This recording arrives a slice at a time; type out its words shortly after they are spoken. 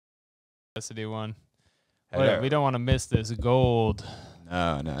Custody one. We don't want to miss this gold.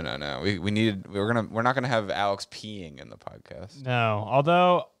 No. We're not gonna have Alex peeing in the podcast. No,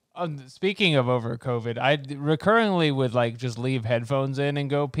 although speaking of over COVID, I recurringly would like just leave headphones in and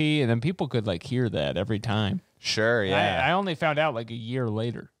go pee, and then people could like hear that every time. Sure, yeah. I only found out like a year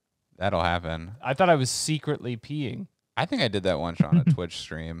later. That'll happen. I thought I was secretly peeing. I think I did that once on a Twitch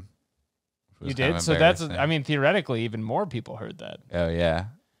stream. You did? So that's, I mean, theoretically, even more people heard that. Oh, yeah.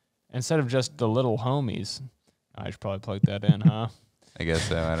 Instead of just the little homies. I should probably plug that in, huh? I guess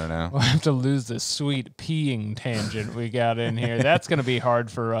so. I don't know. We'll have to lose this sweet peeing tangent we got in here. That's going to be hard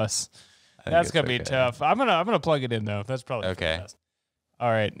for us. That's going to be tough. I'm gonna plug it in, though. That's probably okay.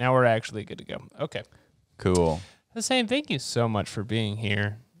 All right. Now we're actually good to go. Okay. Cool. Hussein, thank you so much for being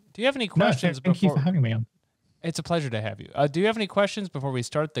here. Do you have any questions? No, thank you for having me on. It's a pleasure to have you. Do you have any questions before we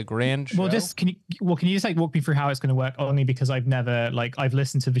start the grand show? Well, can you just like walk me through how it's going to work? Only because I've never I've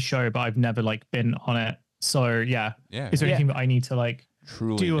listened to the show, but I've never been on it. So yeah. Is there anything that I need to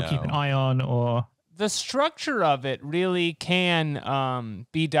do or keep an eye on, or? The structure of it really can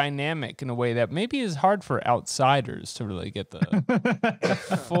be dynamic in a way that maybe is hard for outsiders to really get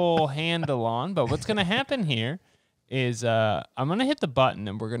the full handle on. But what's going to happen here is I'm going to hit the button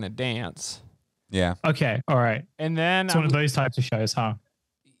and we're going to dance. Yeah. Okay. All right. And then it's one of those types of shows, huh?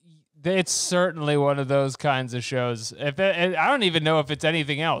 It's certainly one of those kinds of shows. I don't even know if it's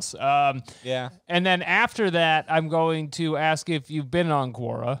anything else. Yeah. And then after that, I'm going to ask if you've been on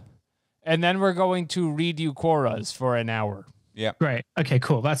Quora, and then we're going to read you Quoras for an hour. Yeah. Great. Okay.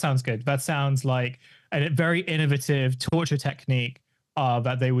 Cool. That sounds good. That sounds like a very innovative torture technique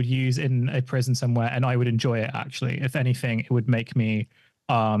that they would use in a prison somewhere, and I would enjoy it. Actually, if anything, it would make me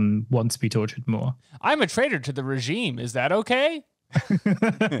want to be tortured more. I'm a traitor to the regime. Is that okay?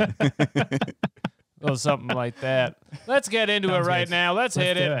 Well, something like that. Let's get into it right now. Let's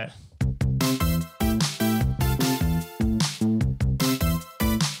hit it.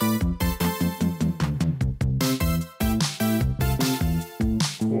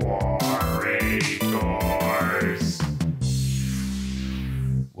 Quorators.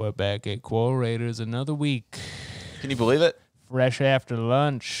 We're back at Quorators another week. Can you believe it? Fresh after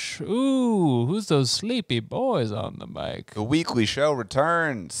lunch. Ooh, who's those sleepy boys on the mic? The weekly show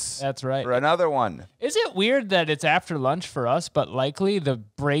returns. That's right. For another one. Is it weird that it's after lunch for us, but likely the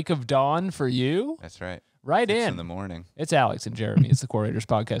break of dawn for you? That's right. Right in the morning. It's Alex and Jeremy. It's the Quorators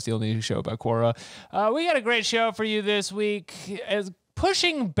podcast, the only show about Quora. We got a great show for you this week. As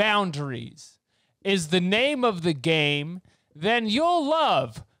pushing boundaries is the name of the game, then you'll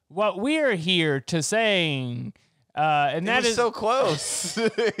love what we're here to saying. And that is so close.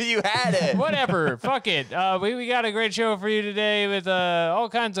 You had it. Whatever. Fuck it. We got a great show for you today with all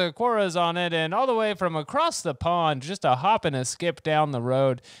kinds of Quoras on it, and all the way from across the pond, just a hop and a skip down the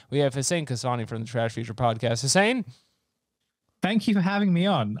road, we have Hussein Kesvani from the Trash Future podcast. Hussein, thank you for having me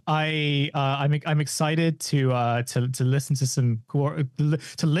on. I'm excited to listen to some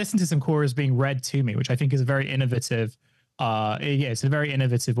Quoras being read to me, which I think is a very innovative. It's a very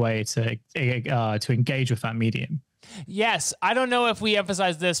innovative way to engage with that medium. Yes, I don't know if we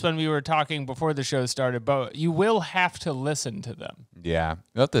emphasized this when we were talking before the show started, but you will have to listen to them. Yeah,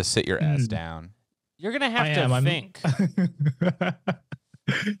 you have to sit your ass down. You're gonna have to think.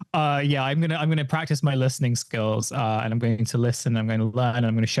 I'm gonna practice my listening skills, and I'm going to listen. I'm going to learn. And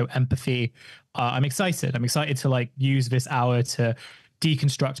I'm going to show empathy. I'm excited. I'm excited to use this hour to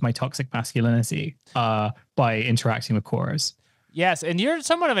deconstruct my toxic masculinity by interacting with Quoras. Yes, and you're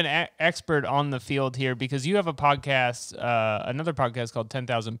somewhat of an expert on the field here because you have a podcast, another podcast called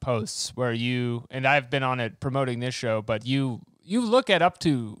 10,000 Posts, where you, and I've been on it promoting this show, but you look at up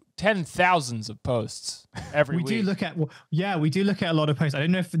to 10,000s of posts every week. We do look at a lot of posts. I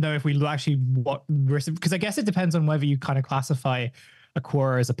don't know if we actually because I guess it depends on whether you kind of classify a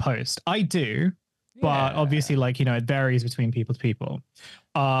Quora as a post. I do. But obviously, it varies between people to people.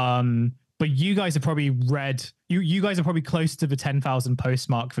 But you guys have probably read, you guys are probably close to the 10,000 post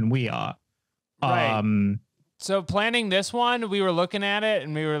mark than we are. Right. So planning this one, we were looking at it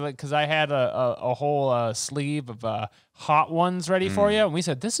and we were because I had a whole sleeve of hot ones ready for you. And we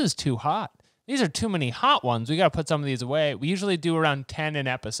said, this is too hot. These are too many hot ones. We got to put some of these away. We usually do around 10 an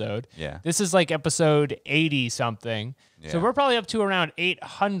episode. Yeah. This is like episode 80 something. Yeah. So we're probably up to around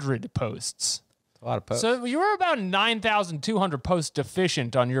 800 posts. A lot of posts. So you were about 9,200 posts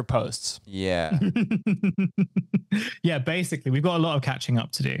deficient on your posts. Yeah. Yeah, basically, we've got a lot of catching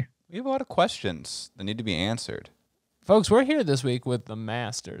up to do. We have a lot of questions that need to be answered. Folks, we're here this week with the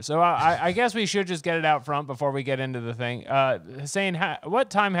master. So I guess we should just get it out front before we get into the thing. Hussein, what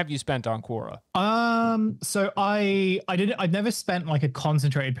time have you spent on Quora? So I've never spent like a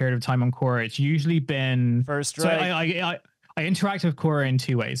concentrated period of time on Quora. It's usually been First So strike. I interact with Quora in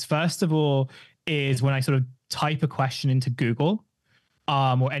two ways. First of all, is when I sort of type a question into Google,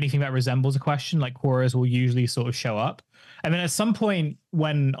 or anything that resembles a question, like Quoras will usually sort of show up. And then at some point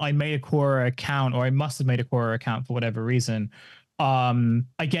when I made a Quora account, or I must have made a Quora account for whatever reason, I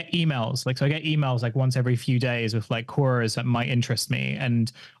get emails. So I get emails like once every few days with like Quoras that might interest me.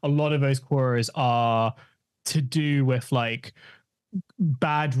 And a lot of those Quoras are to do with like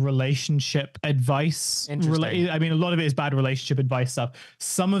bad relationship advice. Interesting. I mean, a lot of it is bad relationship advice stuff.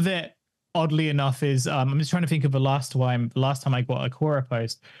 Some of it, oddly enough, is I'm just trying to think of the last time I got a Quora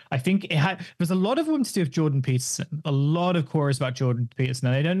post. I think there's a lot of them to do with Jordan Peterson. A lot of Quoras about Jordan Peterson,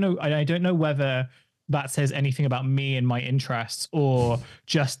 and I don't know whether that says anything about me and my interests, or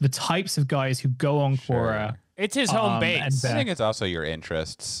just the types of guys who go on Quora. It's his home base. I think it's also your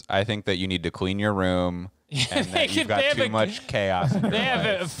interests. I think that you need to clean your room, and that you've got too much chaos in your They have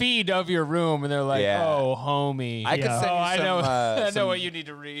life. a feed of your room, and they're like, Yeah. "Oh, homie." I could send you I some, know. I know some- what you need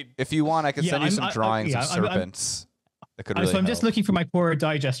to read. If you want, I could send you some drawings of I'm- serpents. That could really So I'm just help. looking for my Quora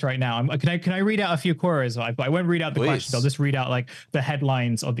digest right now. Can I read out a few Quoras? I won't read out the Please. questions. I'll just read out like the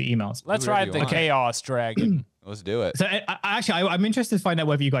headlines of the emails. Let's whatever ride you the want. chaos dragon. Let's do it. So I'm interested to find out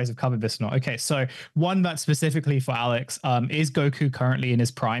whether you guys have covered this or not. Okay, so one that's specifically for Alex, is Goku currently in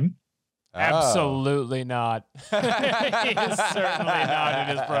his prime? Oh. Absolutely not. He is certainly not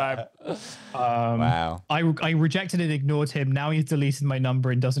in his prime. Wow. I rejected and ignored him. Now he's deleted my number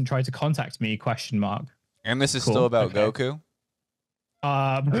and doesn't try to contact me? ? And this is Cool. still about Okay. Goku?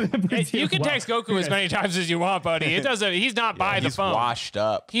 You can text Goku as many times as you want, buddy. It doesn't. He's not by the He's phone. washed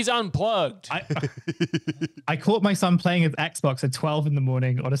up. He's unplugged. I caught my son playing his Xbox at 12 in the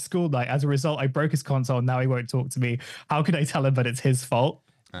morning on a school night. As a result, I broke his console and now he won't talk to me. How can I tell him that it's his fault?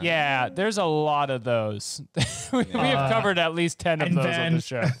 Yeah, there's a lot of those. we have covered at least 10 of those on the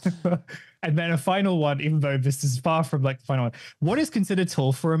show. And then a final one, even though this is far from like the final one. What is considered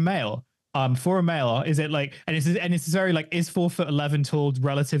tall for a male? For a male, is it like, and it's very like, is 4'11" tall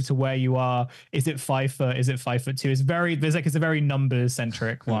relative to where you are? Is it 5 foot? Is it 5'2"? It's a very numbers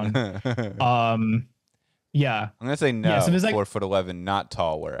centric one. Yeah. I'm gonna say no. Yeah, so there's like 4'11", not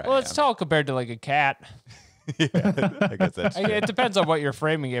tall where I Well, am. it's tall compared to like a cat. Yeah, I guess that's true. It depends on what you're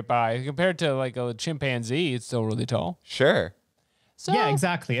framing it by. Compared to like a chimpanzee, it's still really tall. Sure. So, Yeah,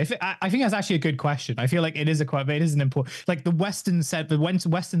 exactly. I think that's actually a good question. I feel like it is an important, like the Western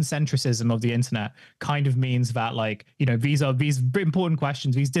centricism of the internet kind of means that, like, you know, these important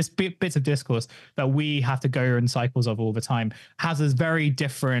questions, these bits of discourse that we have to go in cycles of all the time has a very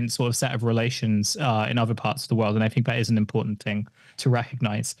different sort of set of relations in other parts of the world. And I think that is an important thing to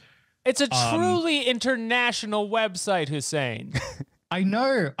recognize. It's a truly international website, Hussein. I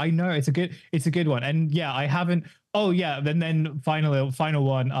know. It's a good one. And yeah, I haven't. Oh yeah. Then final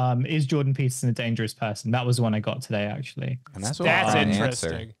one. Is Jordan Peterson a dangerous person? That was the one I got today, actually. And that's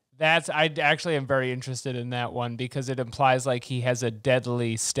interesting. I actually am very interested in that one because it implies like he has a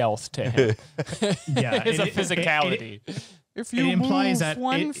deadly stealth to him. Yeah, it's a physicality. If you implies that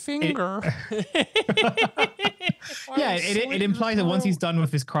one finger. Yeah, it implies that once he's done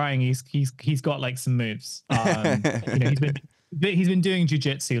with his crying, he's got like some moves. You know, he's been doing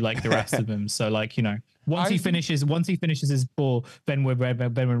jujitsu like the rest of them. So like, you know, once he finishes his ball, then we're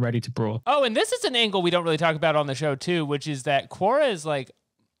ready to brawl. Oh, and this is an angle we don't really talk about on the show too, which is that Quora is like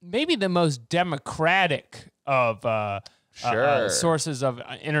maybe the most democratic of sources of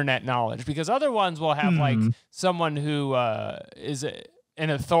internet knowledge, because other ones will have like someone who is an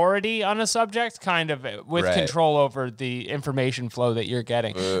authority on a subject kind of with control over the information flow that you're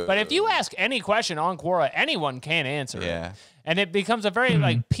getting. But if you ask any question on Quora, anyone can answer it. And it becomes a very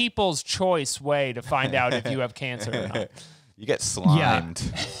like people's choice way to find out if you have cancer or not. You get slimed.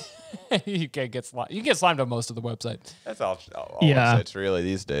 You can get slimed. You can get slimed on most of the website. That's all websites really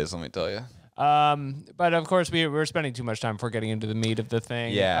these days, let me tell you. But of course we're spending too much time before getting into the meat of the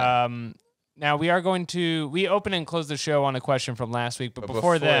thing. Yeah. Now we open and close the show on a question from last week, but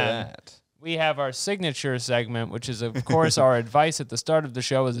before that, we have our signature segment, which is of course our advice at the start of the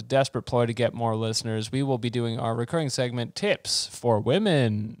show as a desperate ploy to get more listeners. We will be doing our recurring segment, Tips for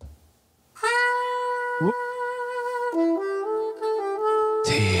Women.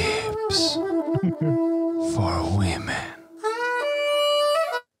 Tips for women.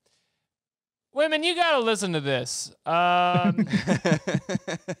 Women, you gotta listen to this.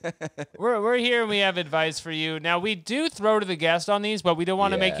 We're we're here and we have advice for you. Now, we do throw to the guest on these, but we don't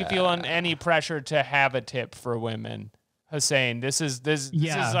want to make you feel any pressure to have a tip for women. Hussein, this is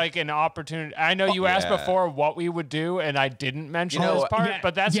like an opportunity. I know you asked before what we would do, and I didn't mention this part,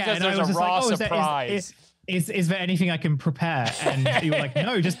 but that's because there's a raw surprise. Is there anything I can prepare? And you were like,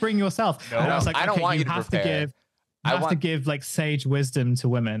 no, just bring yourself. No, and I was like, I don't want you to prepare. You have to give like sage wisdom to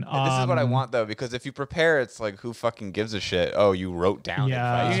women. This is what I want though, because if you prepare, it's like, who fucking gives a shit? Oh, you wrote down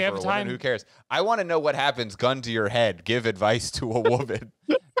advice for a woman. Who cares? I want to know what happens. Gun to your head. Give advice to a woman.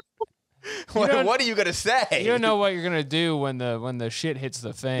 What are you gonna say? You don't know what you're gonna do when the shit hits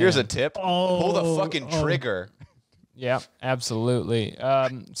the fan. Here's a tip. Pull the fucking trigger. Yeah, absolutely.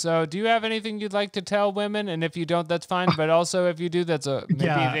 So do you have anything you'd like to tell women? And if you don't, that's fine. But also if you do,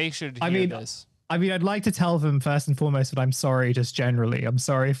 maybe they should hear this. I mean, I'd like to tell them first and foremost that I'm sorry, just generally. I'm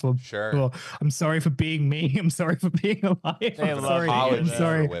sorry for I'm sorry for being me. I'm sorry for being alive. I'm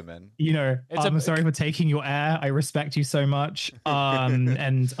sorry, women. You know, I'm sorry for taking your air. I respect you so much.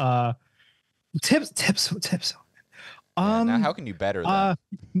 And tips. Now how can you better that?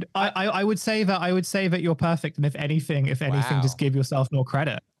 I would say that you're perfect, and if anything, just give yourself more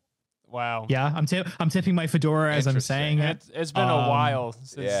credit. Wow. Yeah, I'm tipping my fedora as I'm saying it. It's been a while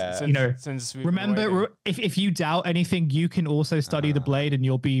since we remember. If you doubt anything, you can also study the blade, and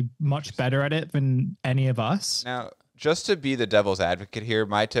you'll be much better at it than any of us. Now, just to be the devil's advocate here,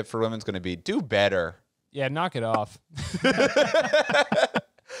 my tip for women is going to be do better. Yeah, knock it off.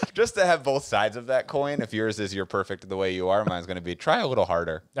 Just to have both sides of that coin. If yours is you're perfect the way you are, mine's going to be try a little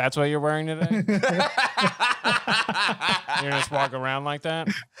harder. That's what you're wearing today? You're just walk around like that?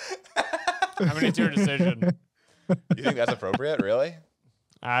 I mean, it's your decision. You think that's appropriate, really?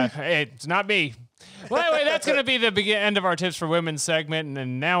 Hey, it's not me. Well, anyway, that's going to be the end of our Tips for Women segment,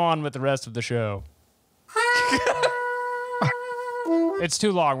 and now on with the rest of the show. It's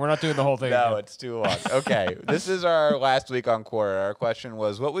too long. We're not doing the whole thing. No, it's too long. Okay, this is our last week on Quora. Our question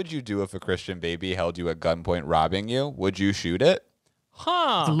was, what would you do if a Christian baby held you at gunpoint robbing you? Would you shoot it?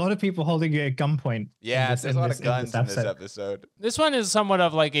 Huh. There's a lot of people holding you at gunpoint. Yeah, there's a lot of guns in this episode. This one is somewhat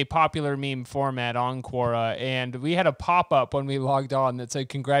of like a popular meme format on Quora, and we had a pop-up when we logged on that said,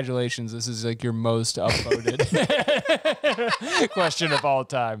 congratulations, this is like your most upvoted question of all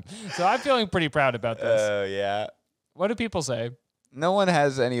time. So I'm feeling pretty proud about this. Oh, yeah. What do people say? No one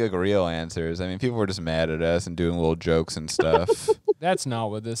has any like real answers. I mean, people were just mad at us and doing little jokes and stuff. That's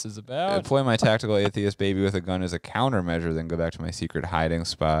not what this is about. Employ my tactical atheist baby with a gun as a countermeasure, then go back to my secret hiding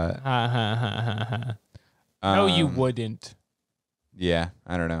spot. No, you wouldn't. Yeah,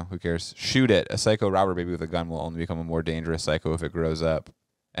 I don't know. Who cares? Shoot it. A psycho robber baby with a gun will only become a more dangerous psycho if it grows up.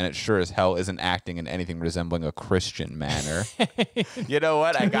 And it sure as hell isn't acting in anything resembling a Christian manner. You know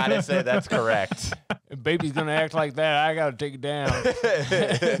what? I gotta say that's correct. If baby's gonna act like that, I gotta take it down.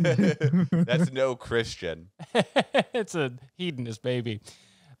 That's no Christian. It's a hedonist baby.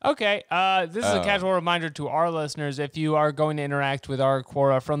 Okay, this is a casual reminder to our listeners. If you are going to interact with our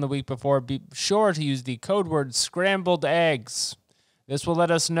Quora from the week before, be sure to use the code word scrambled eggs. This will let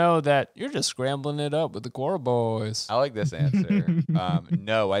us know that you're just scrambling it up with the Quora boys. I like this answer.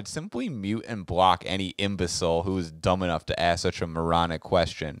 No, I'd simply mute and block any imbecile who is dumb enough to ask such a moronic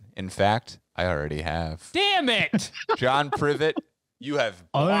question. In fact, I already have. Damn it! John Privet, you have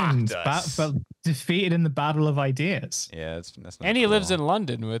blocked us. But defeated in the battle of ideas. Yeah, that's not And he cool. lives in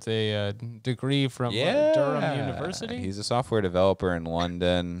London with a degree from Durham University. He's a software developer in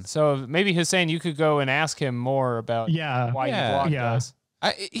London. So maybe Hussein, you could go and ask him more about why you blocked us.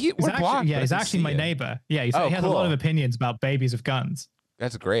 He's actually my neighbor. Yeah, he has a lot of opinions about babies with guns.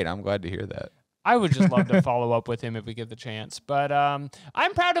 That's great. I'm glad to hear that. I would just love to follow up with him if we get the chance. But I'm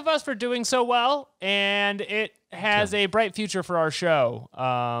proud of us for doing so well, and it has a bright future for our show.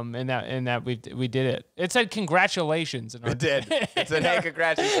 In that we did it. It said congratulations. It did. It said, hey,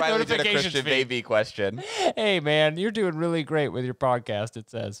 congratulations! Finally did a Christian baby question. Hey man, you're doing really great with your podcast. It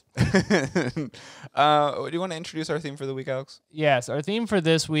says. Do you want to introduce our theme for the week, Alex? Yes, our theme for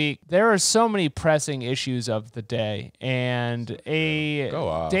this week. There are so many pressing issues of the day, and a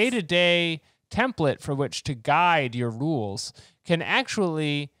day-to-day template for which to guide your rules can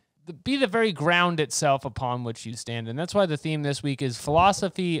actually be the very ground itself upon which you stand. And that's why the theme this week is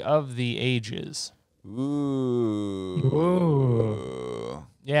philosophy of the ages. Ooh.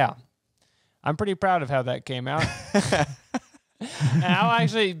 Yeah. I'm pretty proud of how that came out. And I'll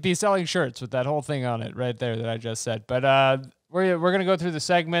actually be selling shirts with that whole thing on it right there that I just said. But we're going to go through the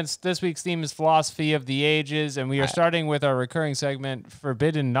segments. This week's theme is philosophy of the ages, and we are starting with our recurring segment,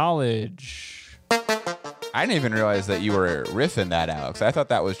 Forbidden Knowledge. I didn't even realize that you were riffing that, Alex. I thought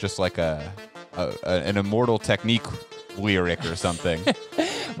that was just like an Immortal Technique lyric or something.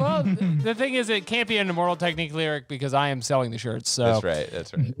 Well, the thing is, it can't be an Immortal Technique lyric because I am selling the shirts. So That's right.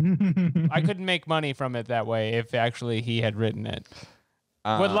 That's right. I couldn't make money from it that way if actually he had written it.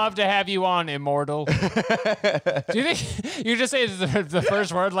 Would love to have you on, Immortal. Do you think you just say the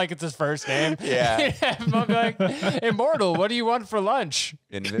first word like it's his first name? Yeah. I'll be like, Immortal, what do you want for lunch?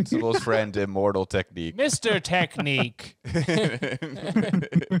 Invincible's friend, Immortal Technique. Mr. Technique.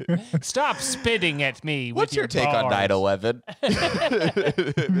 Stop spitting at me. What's with your take on bars. 9/11,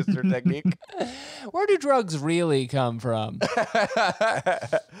 Mr. Technique? Where do drugs really come from?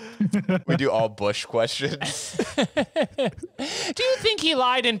 We do all Bush questions. Do you think he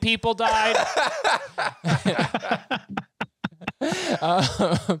lied and people died?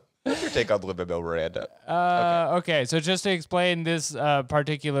 What's your take on Lin-Manuel Miranda? Okay, so just to explain this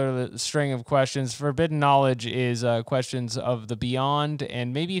particular string of questions, forbidden knowledge is questions of the beyond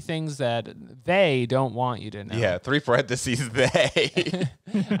and maybe things that they don't want you to know. Yeah, 3 parentheses, they.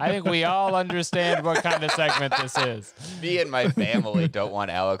 I think we all understand what kind of segment this is. Me and my family don't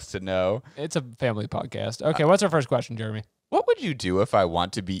want Alex to know. It's a family podcast. Okay, what's our first question, Jeremy? What would you do if I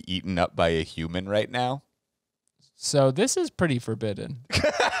want to be eaten up by a human right now? So this is pretty forbidden.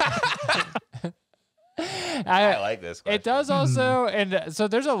 I like this question. It does also, and so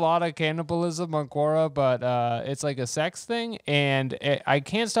there's a lot of cannibalism on Quora, but it's like a sex thing, and I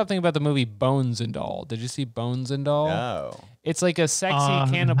can't stop thinking about the movie Bones and All. Did you see Bones and All? No. It's like a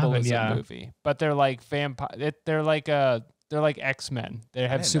sexy cannibalism yeah. movie, but they're like vampire. They're like X-Men. They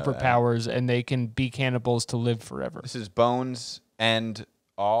have didn't know that. superpowers, and they can be cannibals to live forever. This is Bones and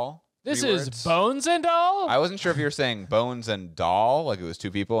All? This 3 is words? Bones and All? I wasn't sure if you were saying Bones and Doll, like it was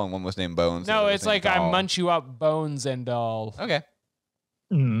 2 people and one was named Bones. and the No, other it's was named like I Doll. munch you up Bones and All. Okay.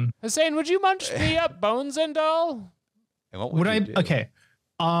 Hussein, would you munch me up Bones and All? And what Would you I? do? Okay.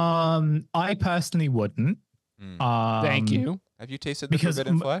 I personally wouldn't. Thank you. Have you tasted the because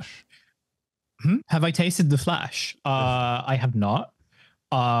forbidden flesh? Have I tasted the flesh? I have not.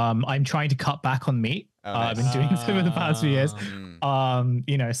 I'm trying to cut back on meat. Oh, I've been nice. doing this over the past few years.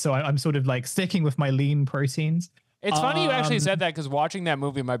 Mm. So I'm sort of like sticking with my lean proteins. It's funny you actually said that because watching that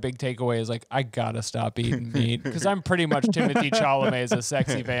movie, my big takeaway is like, I gotta stop eating meat because I'm pretty much Timothy Chalamet as a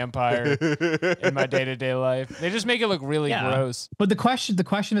sexy vampire in my day-to-day life. They just make it look really gross. But the question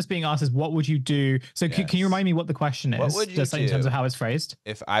that's being asked is, what would you do? So can you remind me what the question is? What would you just in terms do? of how it's phrased?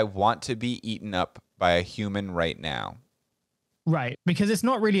 If I want to be eaten up by a human right now. Right, because it's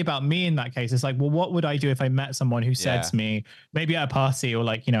not really about me in that case. It's like, well, what would I do if I met someone who said to me, maybe at a party or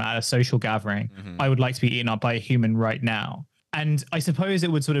like, at a social gathering, I would like to be eaten up by a human right now. And I suppose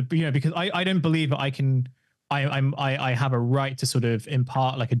it would sort of, because I don't believe that I have a right to sort of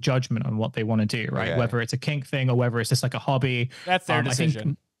impart like a judgment on what they want to do, right? Okay. Whether it's a kink thing or whether it's just like a hobby. That's their I decision.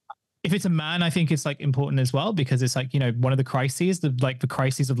 think if it's a man, I think it's like important as well, because it's like, one of the crises, the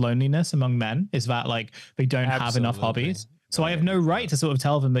crises of loneliness among men is that like they don't have enough Absolutely. hobbies. So I have no right to sort of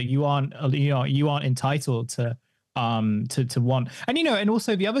tell them that you aren't entitled to want. And and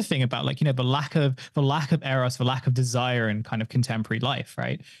also the other thing about like the lack of eros, the lack of desire in kind of contemporary life,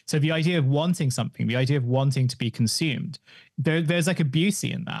 right? So the idea of wanting something, the idea of wanting to be consumed, there's like a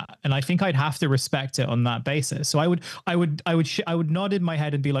beauty in that, and I think I'd have to respect it on that basis. So I would nod in my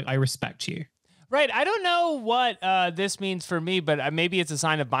head and be like, I respect you. Right. I don't know what this means for me, but maybe it's a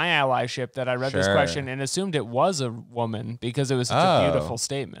sign of my allyship that I read this Sure. question and assumed it was a woman because it was such a beautiful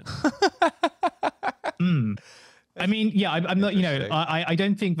statement. I mean, yeah, I'm not, I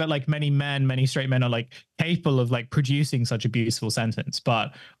don't think that like many straight men are like capable of like producing such a beautiful sentence.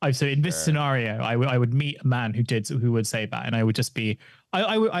 But so in this scenario, I would meet a man who would say that, and I would just be,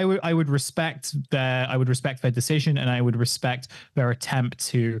 I would respect their decision, and I would respect their attempt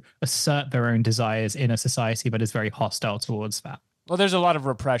to assert their own desires in a society that is very hostile towards that. Well, there's a lot of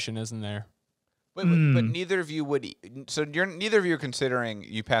repression, isn't there? But neither of you would. So neither of you are considering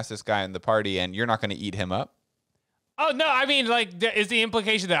you pass this guy in the party and you're not going to eat him up. Oh, no, I mean, like, is the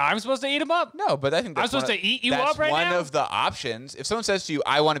implication that I'm supposed to eat him up? No, but I think I'm that's supposed to eat you that's up right one now? of the options. If someone says to you,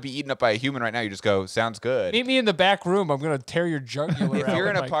 "I want to be eaten up by a human right now," you just go, "Sounds good." Meet me in the back room. I'm going to tear your jugular If out you're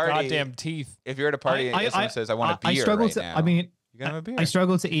with in a my party- goddamn teeth. If you're at a party and someone says, "I want a beer," I struggle right to. now, I mean, you can have a beer. I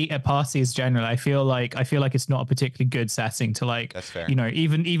struggle to eat at parties generally. I feel like it's not a particularly good setting to like. That's fair.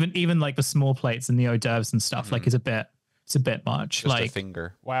 Even like the small plates and the hors d'oeuvres and stuff. Like it's a bit much. Just like a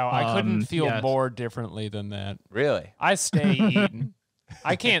finger. Wow, I couldn't feel yes. more differently than that. Really? I stay eating.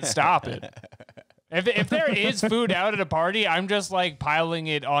 I can't stop it. If there is food out at a party, I'm just like piling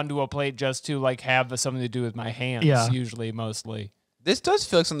it onto a plate just to like have something to do with my hands. Yeah. Usually, mostly. This does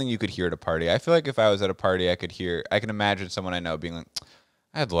feel like something you could hear at a party. I feel like if I was at a party, I can imagine someone I know being like,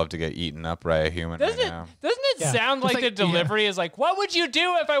 I'd love to get eaten up by a human right now. Doesn't it sound like the delivery is like, what would you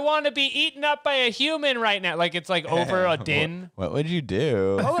do if I want to be eaten up by a human right now? Like it's like over a din. What would you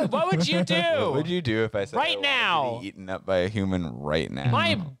do? What would you do? What would you do if I said right I now? wanted to be eaten up by a human right now?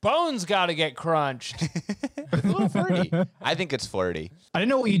 My bones got to get crunched. It's a little flirty. I think it's flirty. I don't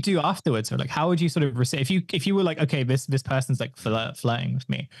know what you do afterwards. So like, how would you sort of receive if you were like, okay, this person's like flirting with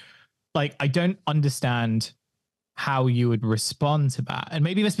me. Like, I don't understand how you would respond to that. And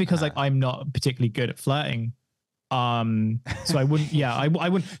maybe that's because like I'm not particularly good at flirting. So I wouldn't, I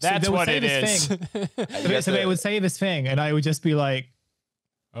wouldn't. That's so what it is. So they would say this thing and I would just be like,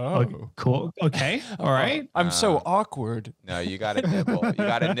 oh, cool. Okay. All right. I'm so awkward. No, you got to nibble. You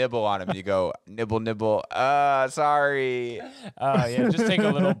got to nibble on him. You go, nibble, nibble. Sorry. Yeah, just take a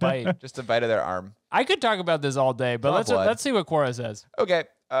little bite. Just a bite of their arm. I could talk about this all day, but let's see what Quora says. Okay.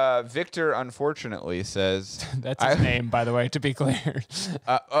 Victor, unfortunately, says... That's his name, by the way, to be clear.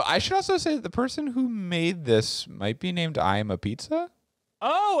 I should also say that the person who made this might be named I Am a Pizza.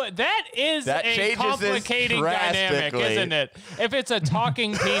 Oh, that is a complicating dynamic, isn't it? If it's a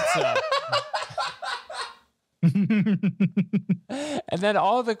talking pizza. And then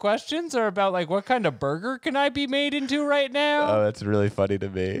all the questions are about like, what kind of burger can I be made into right now? Oh, that's really funny to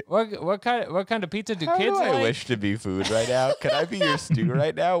me. What kind of pizza do kids like? like? I wish to be food right now. Can I be your stew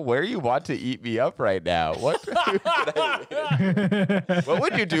right now? Where you want to eat me up right now? What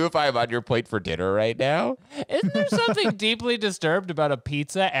would you do if I'm on your plate for dinner right now? Isn't there something deeply disturbed about a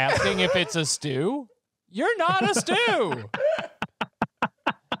pizza asking if it's a stew? You're not a stew.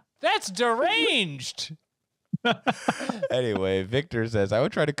 That's deranged. Anyway, Victor says, I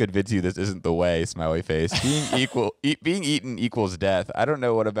would try to convince you this isn't the way, smiley face. Being eaten equals death. I don't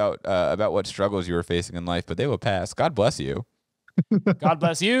know about what struggles you were facing in life, but they will pass. God bless you. God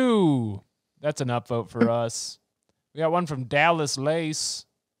bless you. That's an upvote for us. We got one from Dallas Lace.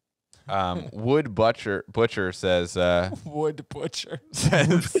 Wood Butcher says... Wood Butcher.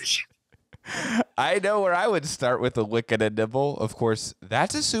 Says... I know where I would start with a lick and a nibble. Of course,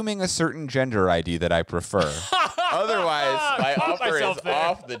 that's assuming a certain gender ID that I prefer. Otherwise, my offer is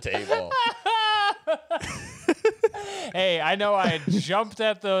off the table. Hey, I know I jumped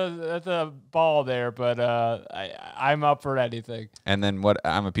at the ball there, but I'm up for anything. And then what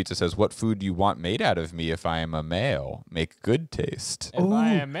I'm a Pizza says, what food do you want made out of me if I am a male? Make good taste. If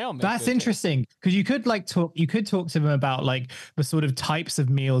I am male, make that's good interesting. Because you could talk to them about like the sort of types of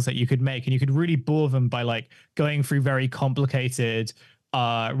meals that you could make, and you could really bore them by like going through very complicated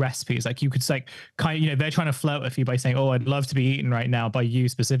recipes. Like you could like they're trying to flirt with you by saying, oh, I'd love to be eaten right now by you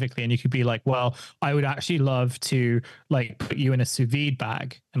specifically, and you could be like, well, I would actually love to like put you in a sous vide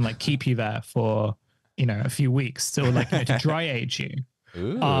bag and like keep you there for a few weeks to like to dry age you.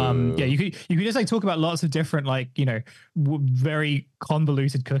 Ooh. You could just like talk about lots of different like very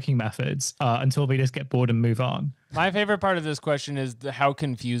convoluted cooking methods until they just get bored and move on. My favorite part of this question is how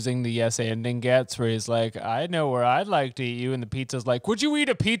confusing the yes ending gets, where he's like, I know where I'd like to eat you, and the pizza's like, would you eat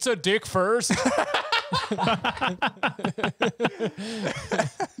a pizza dick first?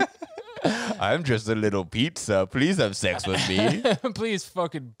 I'm just a little pizza. Please have sex with me. Please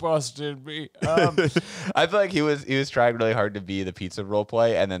fucking busted me. I feel like he was trying really hard to be the pizza role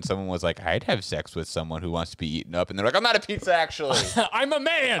play, and then someone was like, I'd have sex with someone who wants to be eaten up, and they're like, I'm not a pizza actually. I'm a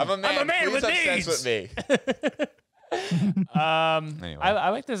man. I'm a man. Please with have needs. sex with me. Anyway. I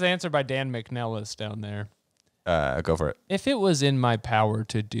like this answer by Dan McNellis down there. Go for it. If it was in my power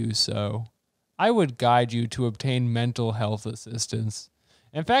to do so, I would guide you to obtain mental health assistance.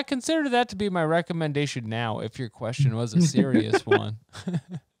 In fact, consider that to be my recommendation now if your question was a serious one.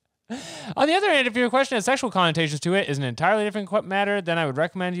 On the other hand, if your question has sexual connotations to it, is an entirely different matter, then I would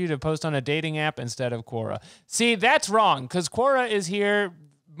recommend you to post on a dating app instead of Quora. See, that's wrong, because Quora is here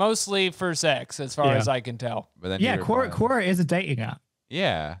mostly for sex, as far as I can tell. But then Quora is a dating app.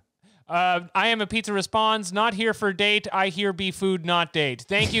 Yeah. I Am a Pizza responds, not here for date, I here be food, not date.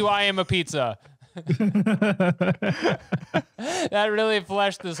 Thank you, I Am a Pizza. That really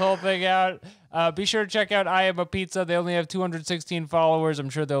fleshed this whole thing out. Be sure to check out I Am a Pizza. They only have 216 followers. I'm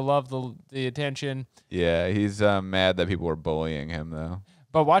sure they'll love the attention. Yeah, he's mad that people were bullying him, though.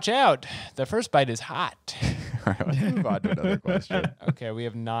 But watch out. The first bite is hot. All right, let's move on to another question. Okay, we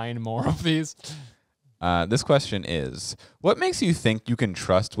have 9 more of these. This question is, what makes you think you can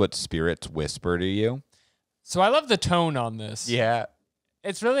trust what spirits whisper to you? So I love the tone on this. Yeah.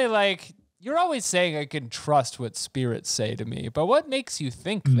 It's really like, you're always saying I can trust what spirits say to me, but what makes you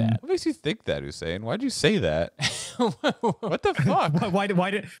think that? What makes you think that, Hussein? Why'd you say that? What the fuck?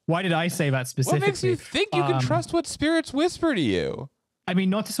 Why did I say that specifically? What makes you think you can trust what spirits whisper to you? I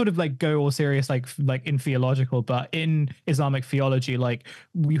mean, not to sort of like go all serious, like in theological, but in Islamic theology, like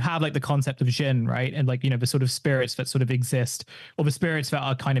we have like the concept of jinn, right? And like, you know, the sort of spirits that sort of exist, or the spirits that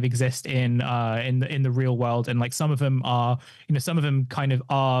are kind of exist in the real world. And like some of them are, you know, some of them kind of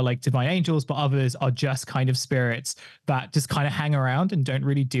are like divine angels, but others are just kind of spirits that just kind of hang around and don't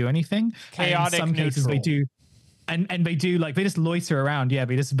really do anything. Chaotic, and in some cases they do. And they do, like, they just loiter around. Yeah,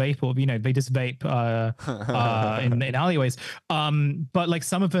 they just vape, or, you know, they just vape in alleyways. But like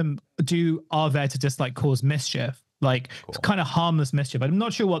some of them are there to just like cause mischief, like kind of harmless mischief. I'm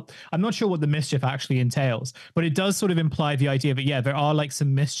not sure what the mischief actually entails, but it does sort of imply the idea that, yeah, there are like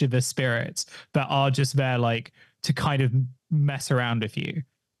some mischievous spirits that are just there like to kind of mess around with you.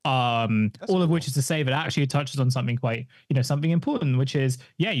 All of which is to say that actually it touches on something quite, you know, something important, which is,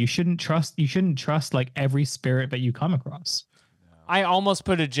 yeah, you shouldn't trust like every spirit that you come across. I almost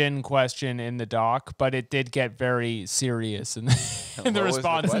put a jinn question in the doc, but it did get very serious in the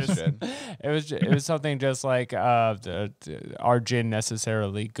responses. It was something just like, are jinn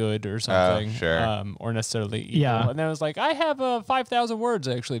necessarily good or something? Sure. Or necessarily evil? Yeah. And then I was like, I have 5,000 words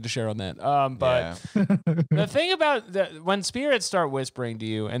actually to share on that. But the thing about when spirits start whispering to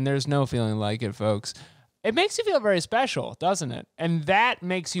you, and there's no feeling like it, folks, it makes you feel very special, doesn't it? And that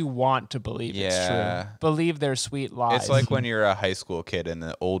makes you want to believe it's true. Believe their sweet lies. It's like when you're a high school kid and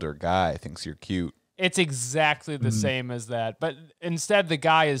the older guy thinks you're cute. It's exactly the same as that. But instead, the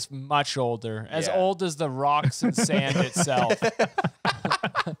guy is much older, as old as the rocks and sand itself.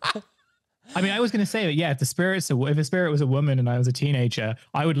 I mean, I was going to say that, yeah, if a spirit was a woman and I was a teenager,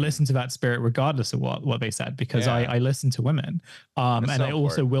 I would listen to that spirit regardless of what they said, because I listen to women. And so I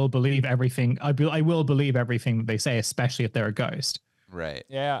also will believe everything. I will believe everything that they say, especially if they're a ghost. Right.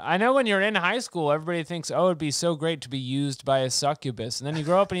 Yeah. I know when you're in high school, everybody thinks, oh, it'd be so great to be used by a succubus. And then you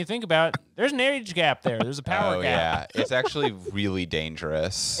grow up and you think about it, there's an age gap there. There's a power gap. Yeah. It's actually really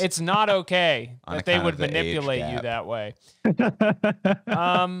dangerous. It's not okay that they would manipulate you that way.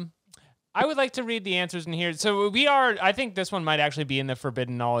 I would like to read the answers in here. So I think this one might actually be in the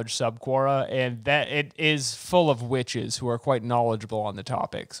Forbidden Knowledge sub-Quora, and that it is full of witches who are quite knowledgeable on the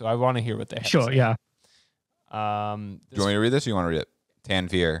topic. So I want to hear what they have to say. Yeah. Do you want me to read this or you want to read it?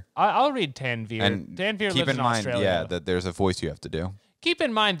 Tanvir. I'll read Tanvir. And Tanvir keep lives in mind, Australia. that there's a voice you have to do. Keep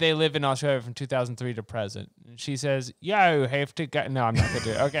in mind they live in Australia from 2003 to present. And she says, yo, have to go. No, I'm not going to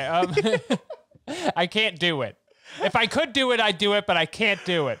do it. Okay. I can't do it. If I could do it, I'd do it, but I can't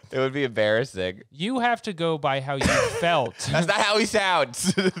do it. It would be embarrassing. You have to go by how you felt. That's not how he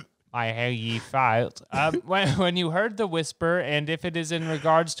sounds. By how ye felt. When you heard the whisper, and if it is in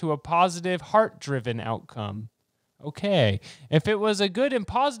regards to a positive, heart-driven outcome. Okay. If it was a good and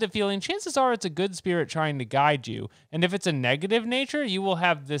positive feeling, chances are it's a good spirit trying to guide you. And if it's a negative nature, you will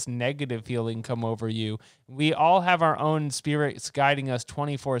have this negative feeling come over you. We all have our own spirits guiding us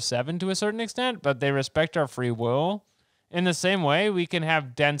 24/7 to a certain extent, but they respect our free will. In the same way, we can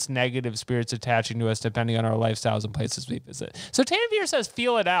have dense negative spirits attaching to us depending on our lifestyles and places we visit. So Tanvir says,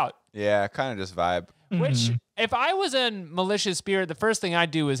 feel it out. Yeah, kind of just vibe. Which, if I was a malicious spirit, the first thing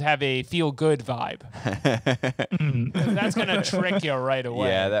I'd do is have a feel-good vibe. That's going to trick you right away.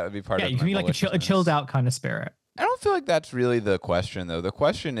 Yeah, that would be part of it. Yeah, you can be like a chilled-out kind of spirit. I don't feel like that's really the question, though. The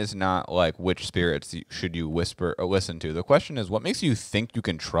question is not like which spirits should you whisper or listen to. The question is what makes you think you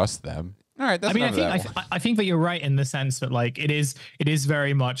can trust them. All right, that's I think that you're right in the sense that like it is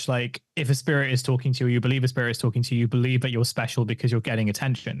very much like if a spirit is talking to you, you believe a spirit is talking to you, you believe that you're special because you're getting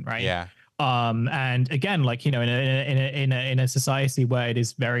attention, right? Yeah. And again, like, you know, in a society where it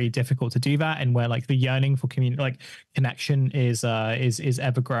is very difficult to do that, and where like the yearning for community, like connection is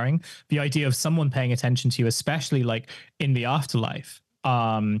ever growing, the idea of someone paying attention to you, especially like in the afterlife,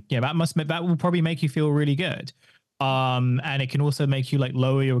 that will probably make you feel really good. And it can also make you like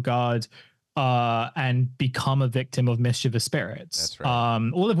lower your guard and become a victim of mischievous spirits. That's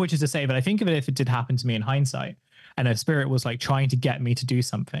right. All of which is to say that I think of it, if it did happen to me in hindsight, and a spirit was like trying to get me to do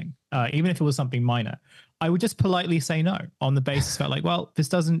something, even if it was something minor, I would just politely say no on the basis that like, well, this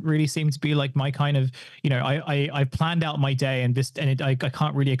doesn't really seem to be like my kind of, you know, I've planned out my day and I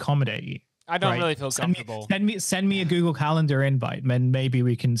can't really accommodate you. I don't really feel comfortable. Send me a Google Calendar invite, and then maybe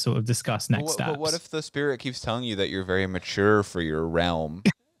we can sort of discuss next steps. But what if the spirit keeps telling you that you're very mature for your realm,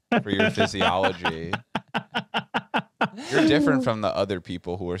 for your physiology? You're different from the other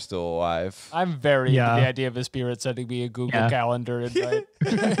people who are still alive. I'm very into the idea of a spirit sending me a Google Calendar invite.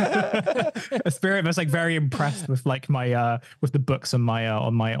 A spirit that's like very impressed with like my with the books on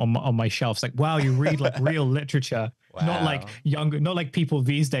my shelves. Like, wow, you read like real literature. Wow. Not like people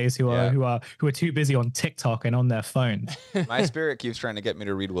these days who are too busy on TikTok and on their phone. My spirit keeps trying to get me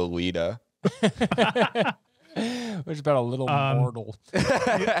to read Lolita. Which is about a little mortal.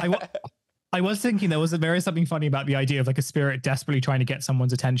 I was thinking there is something funny about the idea of like a spirit desperately trying to get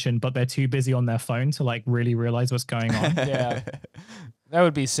someone's attention, but they're too busy on their phone to like really realize what's going on. Yeah. That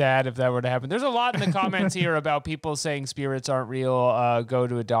would be sad if that were to happen. There's a lot in the comments here about people saying spirits aren't real, go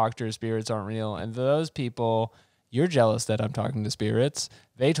to a doctor, spirits aren't real. And those people, you're jealous that I'm talking to spirits.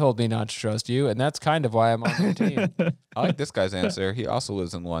 They told me not to trust you, and that's kind of why I'm on their team. I like this guy's answer. He also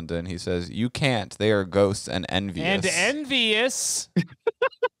lives in London. He says, you can't. They are ghosts and envious. And envious.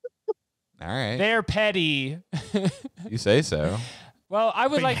 All right. They're petty. You say so. Well, I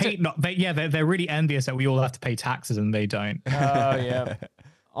would like to... they're really envious that we all have to pay taxes and they don't. Oh, yeah.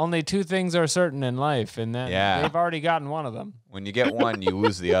 Only two things are certain in life, and then they've already gotten one of them. When you get one, you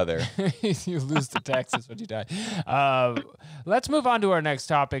lose the other. You lose the taxes when you die. Let's move on to our next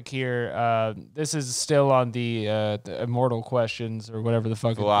topic here. This is still on the immortal questions or whatever the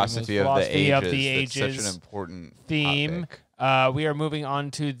fuck. Philosophy of the ages. That's such an important theme. topic. We are moving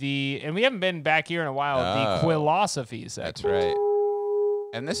on to and we haven't been back here in a while, the philosophy section. That's right.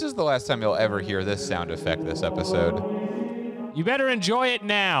 And this is the last time you'll ever hear this sound effect this episode. You better enjoy it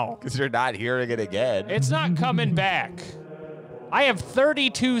now. Because you're not hearing it again. It's not coming back. I have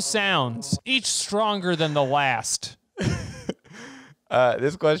 32 sounds, each stronger than the last.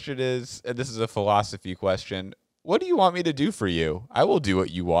 This question is, and this is a philosophy question. What do you want me to do for you? I will do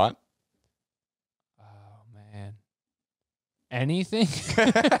what you want. Oh, man. Anything?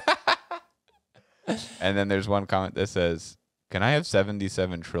 And then there's one comment that says, can I have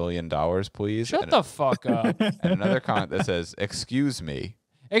 $77 trillion, please? Shut the fuck up. And another comment that says, excuse me.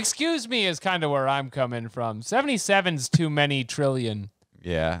 Excuse me is kind of where I'm coming from. 77's too many trillion.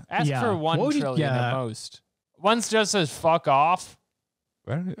 Yeah. Ask for 1 trillion at most. One just says fuck off.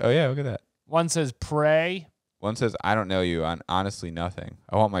 Oh, yeah, look at that. One says pray. One says, I don't know you. Honestly, nothing.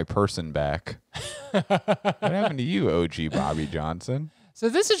 I want my person back. What happened to you, OG Bobby Johnson? So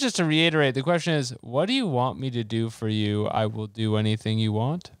this is just to reiterate. The question is, what do you want me to do for you? I will do anything you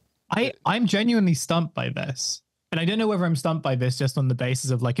want. I'm genuinely stumped by this. And I don't know whether I'm stumped by this just on the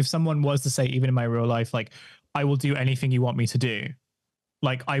basis of like, if someone was to say, even in my real life, like, I will do anything you want me to do.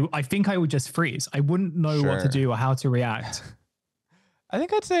 Like, I think I would just freeze. I wouldn't know what to do or how to react. I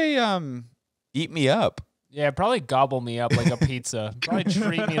think I'd say, eat me up. Yeah, probably gobble me up like a pizza. Probably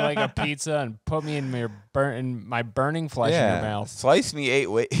treat me like a pizza and put me in my burning flesh in your mouth. Slice me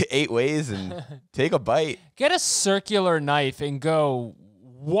eight ways and take a bite. Get a circular knife and go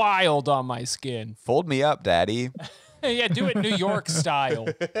wild on my skin. Fold me up, Daddy. Yeah, do it New York style.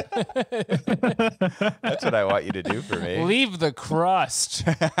 That's what I want you to do for me. Leave the crust.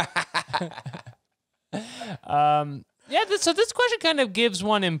 Yeah, so this question kind of gives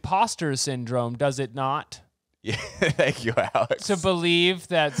one imposter syndrome, does it not? Yeah, thank you, Alex. To believe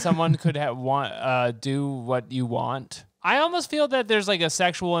that someone could do what you want. I almost feel that there's like a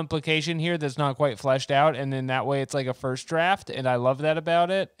sexual implication here that's not quite fleshed out, and in that way it's like a first draft, and I love that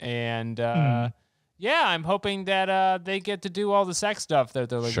about it. And yeah, I'm hoping that they get to do all the sex stuff that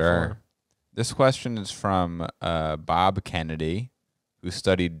they're looking for. This question is from Bob Kennedy, who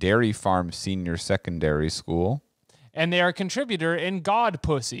studied Dairy Farm Senior Secondary School. And they are a contributor in God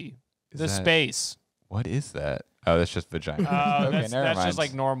Pussy, the space. What is that? Oh, that's just vagina. Okay, that's just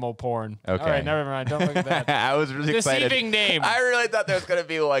like normal porn. Okay. All right, never mind. Don't look at that. I was really excited. Deceiving name. I really thought there was going to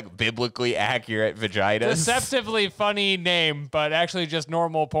be like biblically accurate vaginas. Deceptively funny name, but actually just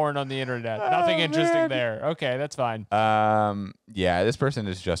normal porn on the internet. Nothing interesting there. Okay, that's fine. Yeah, this person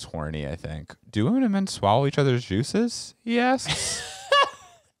is just horny, I think. Do women and men swallow each other's juices? He asks.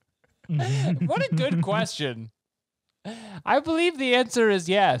 What a good question. I believe the answer is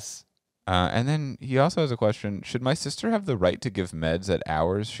yes. And then he also has a question. Should my sister have the right to give meds at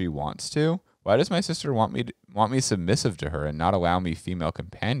hours she wants to? Why does my sister want me submissive to her and not allow me female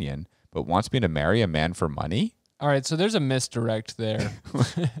companion, but wants me to marry a man for money? All right, so there's a misdirect there.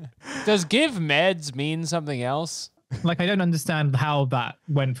 Does give meds mean something else? Like, I don't understand how that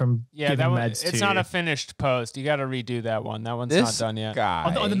went from giving meds to... It's not a finished post. You got to redo that one. That one's not done yet.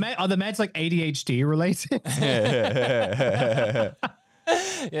 Guy. Are the meds like ADHD related?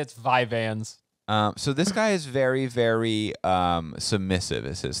 It's Vyvanse. So this guy is very, very submissive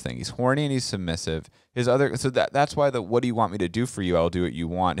is his thing. He's horny and he's submissive. That's why what do you want me to do for you? I'll do what you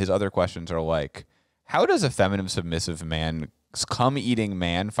want. His other questions are like, how does a feminine submissive man, cum-eating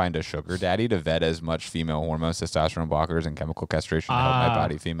man, find a sugar daddy to vet as much female hormones, testosterone blockers, and chemical castration to help my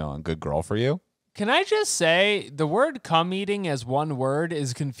body female and good girl for you? Can I just say the word cum eating as one word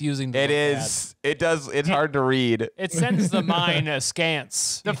is confusing to It look is. It does. It's hard to read. at. It sends the mind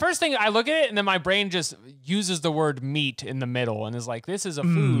askance. The first thing I look at it, and then my brain just uses the word meat in the middle and is like, this is a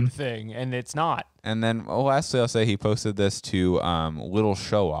food thing, and it's not. And then, lastly, I'll say he posted this to Little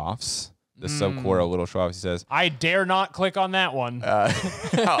Show-Offs, the sub-Quora Little Show-Offs. He says, I dare not click on that one.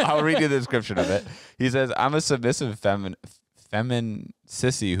 I'll read you the description of it. He says, I'm a submissive feminine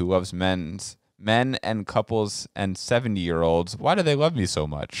sissy who loves men and couples and 70-year-olds. Why do they love me so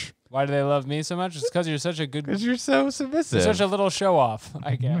much? Why do they love me so much? It's because you're such a good... Because you're so submissive. You're such a little show-off,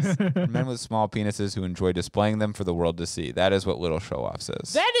 I guess. Men with small penises who enjoy displaying them for the world to see. That is what Little Show-Off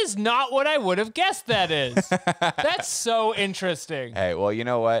says. That is not what I would have guessed that is. That's so interesting. Hey, well, you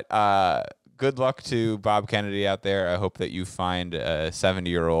know what? Good luck to Bob Kennedy out there. I hope that you find a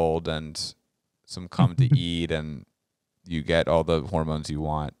 70-year-old and some cum to eat and you get all the hormones you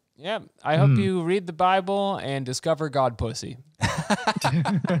want. Yeah, I hope you read the Bible and discover God pussy.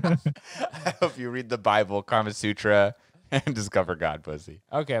 I hope you read the Bible, Kama Sutra, and discover God pussy.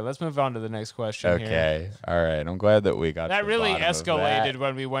 Okay, let's move on to the next question here. Okay, all right. I'm glad that we got That to the really bottom of escalated that.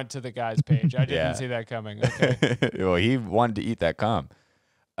 when we went to the guy's page. I didn't Yeah. see that coming. Okay. Well, he wanted to eat that cum.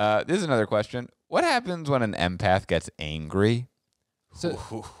 This is another question. What happens when an empath gets angry?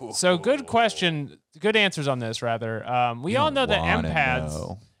 So good question. Good answers on this, rather. We all know that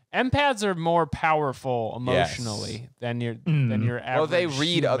empaths are more powerful emotionally than your average. Well, they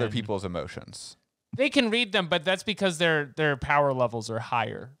read other human. people's emotions. They can read them, but that's because their power levels are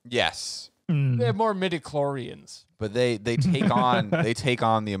higher. Yes. They're more midichlorians. But they take on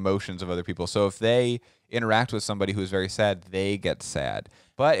the emotions of other people. So if they interact with somebody who's very sad, they get sad.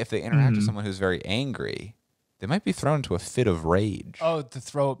 But if they interact with someone who's very angry, they might be thrown into a fit of rage. Oh, to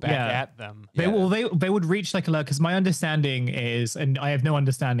throw it back at them. They would reach like a level, because my understanding is, and I have no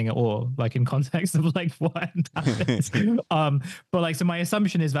understanding at all, like in context of like what happens. But like, so my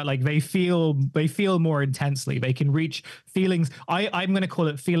assumption is that like they feel more intensely. They can reach feelings. I'm going to call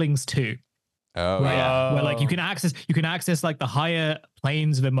it feelings too. Oh, Right? yeah. Where like you can access like the higher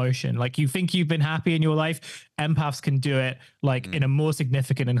planes of emotion. Like you think you've been happy in your life, empaths can do it like in a more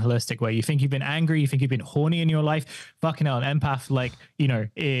significant and holistic way. You think you've been angry, you think you've been horny in your life. Fucking hell, an empath like,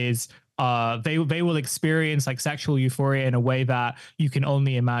 is they will experience like sexual euphoria in a way that you can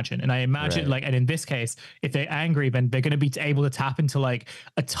only imagine. And I imagine like, and in this case, if they're angry, then they're going to be able to tap into like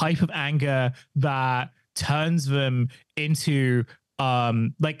a type of anger that turns them into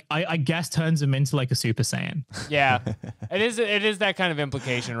I guess turns them into like a Super Saiyan. Yeah, it is that kind of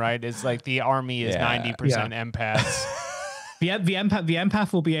implication, right? It's like the army is 90% empaths. The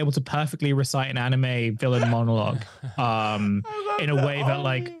empath will be able to perfectly recite an anime villain monologue in a way that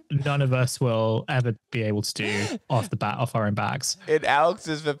like none of us will ever be able to do off our own backs. In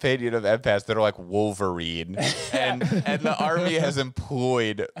Alex's opinion of empaths, they're like Wolverine, and the army has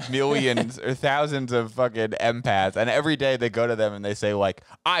employed millions or thousands of fucking empaths, and every day they go to them and they say like,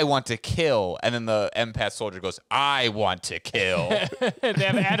 "I want to kill," and then the empath soldier goes, "I want to kill." They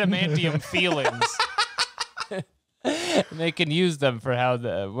have adamantium feelings. They can use them for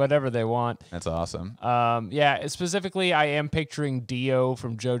whatever they want. That's awesome. Yeah, specifically, I am picturing Dio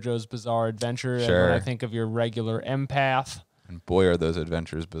from JoJo's Bizarre Adventure. Sure. And when I think of your regular empath. And boy, are those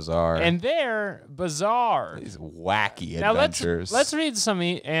adventures bizarre. And they're bizarre. These wacky Now adventures. let's read some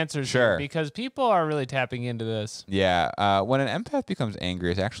answers Sure. here, because people are really tapping into this. Yeah, when an empath becomes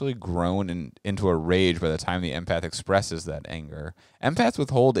angry, it's actually grown into a rage by the time the empath expresses that anger. Empaths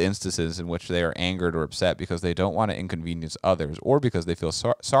withhold instances in which they are angered or upset because they don't want to inconvenience others, or because they feel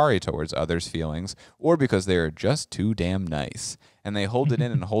sorry towards others' feelings, or because they are just too damn nice. And they hold it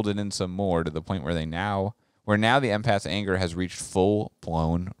in and hold it in some more to the point where now the empath's anger has reached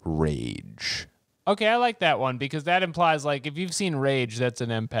full-blown rage. Okay, I like that one, because that implies like if you've seen Rage, that's an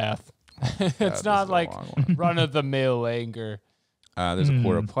empath. It's not like run-of-the-mill anger. There's a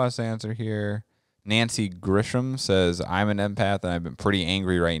Quora Plus answer here. Nancy Grisham says, I'm an empath and I've been pretty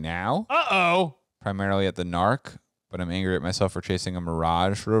angry right now. Uh-oh. Primarily at the narc, but I'm angry at myself for chasing a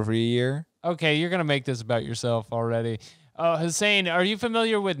mirage for over a year. Okay, you're going to make this about yourself already. Hussein, are you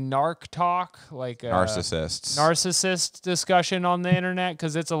familiar with narc talk? Like narcissist discussion on the internet?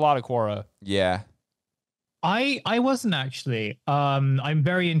 Because it's a lot of Quora. Yeah. I wasn't actually. I'm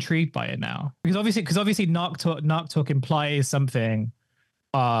very intrigued by it now, because obviously narc talk implies something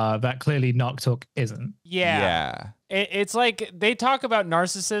that clearly Nocturne isn't. Yeah. It's like they talk about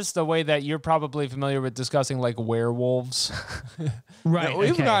narcissists the way that you're probably familiar with discussing like werewolves. Right. Now,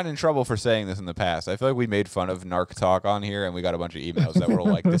 we've gotten in trouble for saying this in the past. I feel like we made fun of narc talk on here, and we got a bunch of emails that were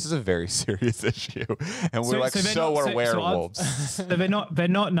like, "This is a very serious issue," and we're like, "So are werewolves." So they're not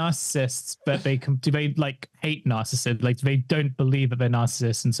narcissists, but do they like hate narcissists? Like they don't believe that they're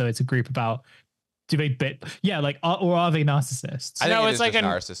narcissists, and so it's a group about. Do they or are they narcissists? I think it's like a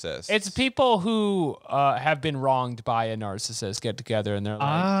narcissist. It's people who have been wronged by a narcissist get together and they're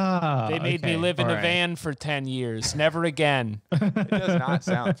like, they made me live in a van for 10 years. Never again. It does not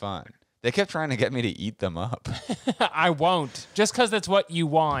sound fun. They kept trying to get me to eat them up. I won't. Just because that's what you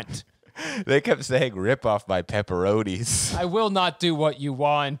want. They kept saying, "Rip off my pepperonis." I will not do what you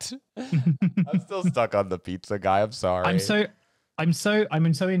want. I'm still stuck on the pizza guy. I'm sorry. I'm so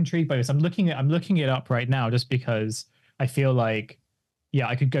intrigued by this. I'm looking it up right now just because I feel like, yeah,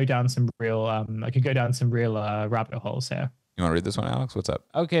 I could go down some real rabbit holes here. You want to read this one, Alex? What's up?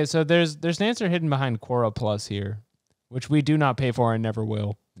 Okay, so there's an answer hidden behind Quora Plus here, which we do not pay for and never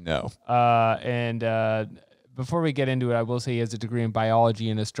will. No. Before we get into it, I will say he has a degree in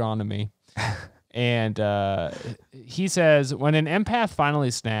biology and astronomy. And he says, when an empath finally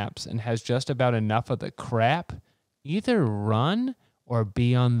snaps and has just about enough of the crap, either run or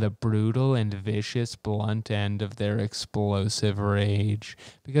be on the brutal and vicious blunt end of their explosive rage.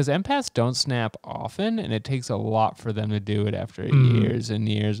 Because empaths don't snap often, and it takes a lot for them to do it after years and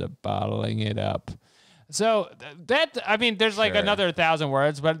years of bottling it up. So there's like another 1,000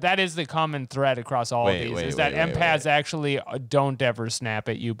 words, but that is the common thread across all of these, is that empaths actually don't ever snap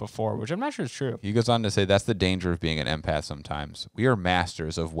at you before, which I'm not sure is true. He goes on to say that's the danger of being an empath sometimes. We are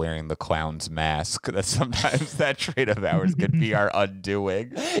masters of wearing the clown's mask. That sometimes that trait of ours can be our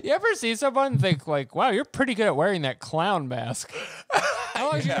undoing. You ever see someone and think like, wow, you're pretty good at wearing that clown mask.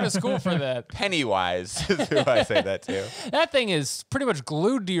 How long did you go to school for that? Pennywise is who I say that to. That thing is pretty much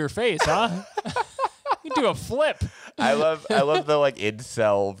glued to your face, huh? You do a flip. I love the like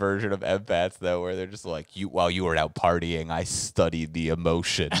incel version of empaths though, where they're just like, while you were out partying, I studied the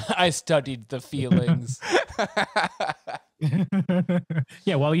emotion. I studied the feelings.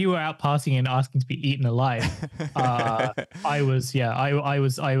 Yeah, while you were out partying and asking to be eaten alive, I was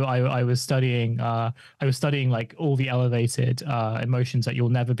studying like all the elevated emotions that you'll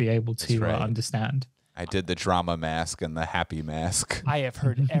never be able to understand. I did the drama mask and the happy mask. I have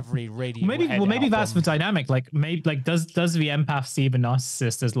heard every radio. Maybe album. that's the dynamic. Like does the empath see the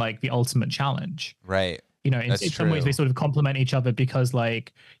narcissist as like the ultimate challenge? Right. You know, in some ways they sort of complement each other because,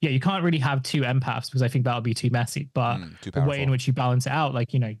 like, yeah, you can't really have two empaths because I think that would be too messy. But the way in which you balance it out,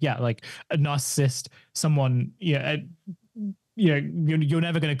 like, you know, yeah, like a narcissist, someone, you're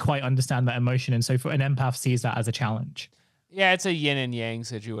never going to quite understand that emotion, and so for an empath sees that as a challenge. Yeah, it's a yin and yang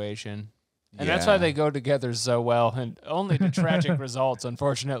situation. And that's why they go together so well, and only to tragic results,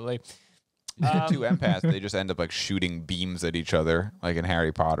 unfortunately. Two empaths, they just end up like shooting beams at each other, like in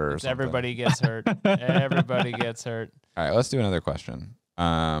Harry Potter or something. Everybody gets hurt. Everybody gets hurt. All right, let's do another question.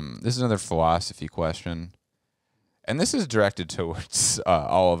 This is another philosophy question. And this is directed towards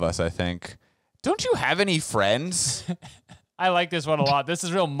all of us, I think. Don't you have any friends? I like this one a lot. This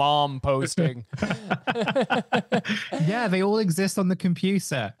is real mom posting. Yeah, they all exist on the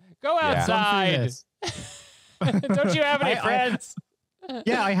computer. Go outside. Don't you have any friends?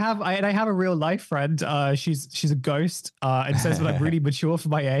 Yeah, I have a real life friend. She's a ghost. And says that I'm really mature for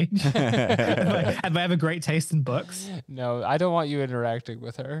my age. And I have a great taste in books. No, I don't want you interacting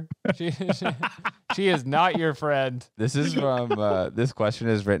with her. She is not your friend. This is from this question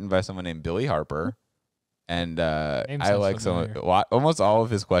is written by someone named Billy Harper. And I like almost all of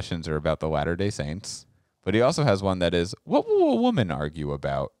his questions are about the Latter-day Saints. But he also has one that is, what will a woman argue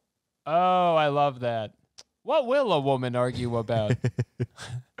about? Oh, I love that. What will a woman argue about?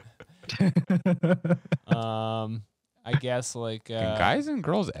 I guess like can guys and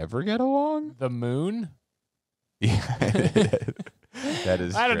girls ever get along? The moon? Yeah. That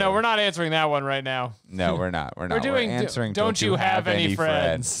is I don't true. know. We're not answering that one right now. No, we're not. We're answering don't you have any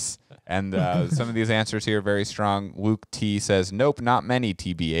friends? And some of these answers here are very strong. Luke T says, nope, not many,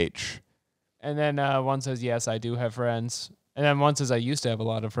 TBH. And then one says, yes, I do have friends. And then one says, I used to have a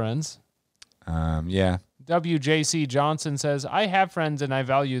lot of friends. Yeah. WJC Johnson says, I have friends and I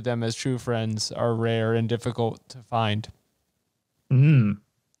value them as true friends are rare and difficult to find.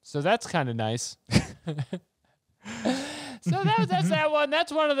 So that's kind of nice. So that's that one.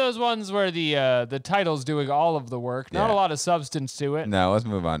 That's one of those ones where the title's doing all of the work. Not a lot of substance to it. No, let's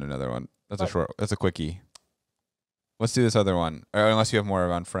move on to another one. That's a quickie. Let's do this other one. Or unless you have more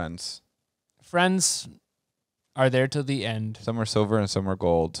on friends. Friends, are there till the end. Some are silver and some are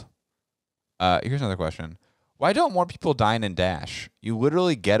gold. Here's another question. Why don't more people dine and dash? You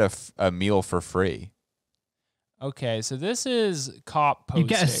literally get a meal for free. Okay, so this is cop posting. You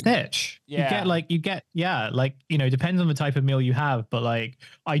get a stitch. Yeah. You get depends on the type of meal you have, but like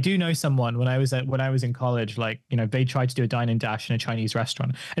I do know someone when I was in college, like, they tried to do a dine and dash in a Chinese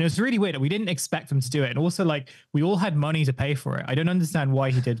restaurant. And it was really weird. We didn't expect them to do it. And also like we all had money to pay for it. I don't understand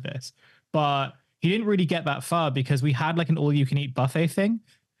why he did this, but he didn't really get that far because we had like an all you can eat buffet thing.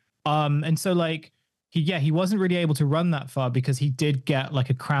 And so like he wasn't really able to run that far because he did get like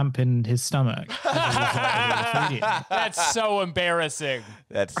a cramp in his stomach. That's so embarrassing.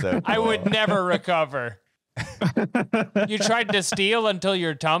 That's so cool. I would never recover. You tried to steal until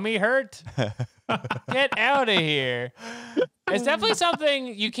your tummy hurt? Get out of here. It's definitely something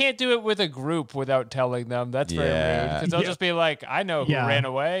you can't do it with a group without telling them. That's very rude. Because they'll just be like, I know who ran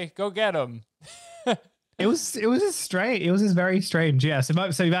away. Go get him. It was just very strange. Yeah. So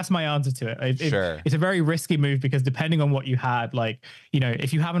that's my answer to it. Sure. It's a very risky move because depending on what you had, like,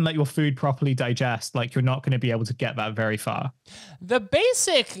 if you haven't let your food properly digest, like you're not going to be able to get that very far. The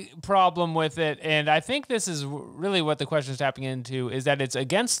basic problem with it, and I think this is really what the question is tapping into, is that it's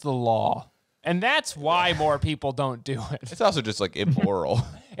against the law. And that's why more people don't do it. It's also just like immoral.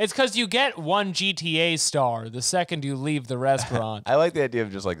 It's because you get one GTA star the second you leave the restaurant. I like the idea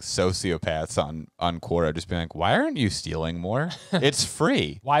of just like sociopaths on Quora just being like, why aren't you stealing more? It's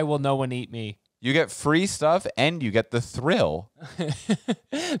free. Why will no one eat me? You get free stuff and you get the thrill.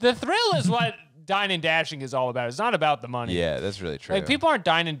 The thrill is what dine and dashing is all about. It's not about the money. Yeah, that's really true. Like people aren't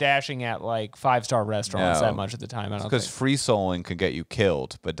dine and dashing at like 5-star restaurants that much at the time. I don't because think. free souling can get you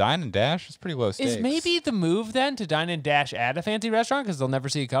killed, but dine and dash is pretty low stakes. Is maybe the move then to dine and dash at a fancy restaurant because they'll never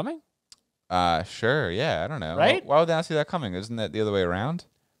see you coming? Sure. Yeah, I don't know. Right? Why would they not see that coming? Isn't that the other way around?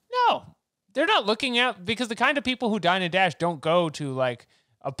 No, they're not looking at because the kind of people who dine and dash don't go to like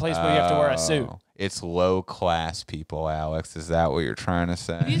a place where you have to wear a suit. It's low class people, Alex. Is that what you're trying to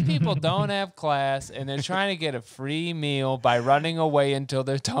say? These people don't have class, and they're trying to get a free meal by running away until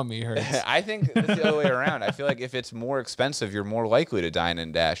their tummy hurts. I think it's the other way around. I feel like if it's more expensive, you're more likely to dine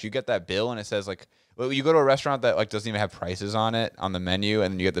and dash. You get that bill, and it says like, well, you go to a restaurant that like doesn't even have prices on it on the menu,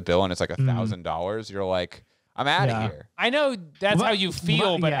 and then you get the bill, and it's like $1,000. You're like, I'm out of here. I know that's how you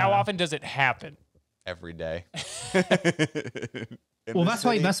feel, but how often does it happen? Every day. Well, that's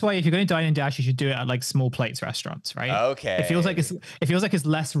why if you're going to dine and dash, you should do it at like small plates restaurants, right? Okay. It feels like it's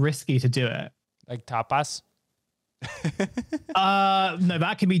less risky to do it. Like tapas? No,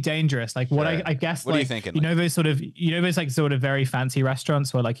 that can be dangerous. Like what I guess. What like, are you thinking? Those sort of very fancy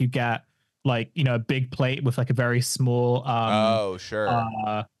restaurants where like you get like a big plate with like a very small. Oh, sure.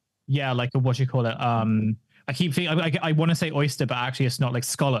 Yeah, like what you call it? I keep thinking I want to say oyster, but actually it's not, like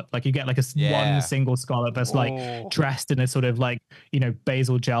scallop. Like you get like one single scallop that's like dressed in a sort of like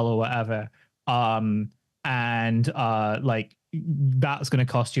basil gel or whatever. And like that's going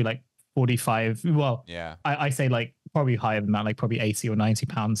to cost you like 45. Well, yeah, I say like probably higher than that, like probably 80 or 90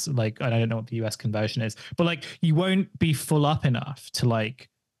 pounds. Like I don't know what the US conversion is, but like you won't be full up enough to like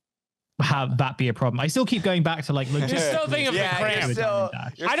have that be a problem. I still keep going back to like You're still thinking of the cramp.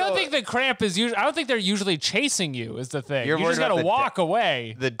 I don't think the cramp is usually. I don't think they're usually chasing you. Is the thing. You just gotta walk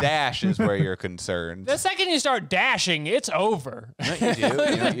away. The dash is where you're concerned. The second you start dashing, it's over. You know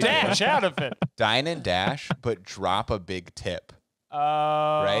what you do? Dash out of it. Dine and dash, but drop a big tip. Oh.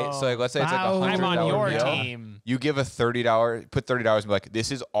 Right. So like, let's say it's like $100. I'm on your meal. team. You give a $30. Put $30 and be like,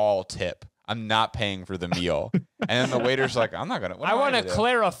 this is all tip. I'm not paying for the meal. And then the waiter's like, I'm not going to. I want to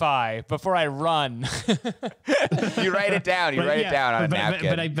clarify before I run. You write it down. You write it down on a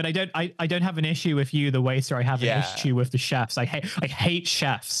napkin. But I don't have an issue with you, the waiter. I have an issue with the chefs. I hate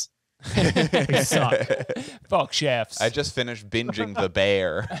chefs. They suck. Fuck chefs. I just finished binging The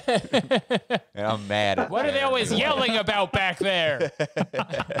Bear. And I'm mad at What are they always yelling about back there?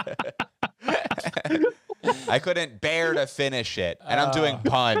 I couldn't bear to finish it, and I'm doing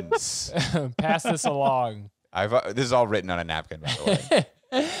puns. Pass this along. This is all written on a napkin, by the way.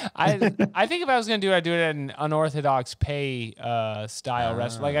 I think if I was gonna do it, I'd do it at an unorthodox pay style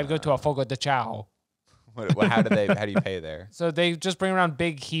restaurant. Like I'd go to a Fogo de Chao. How do you pay there? So they just bring around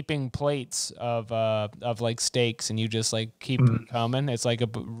big heaping plates of like steaks, and you just like keep coming. It's like a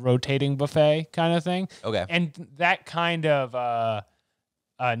rotating buffet kind of thing. Okay. And that kind of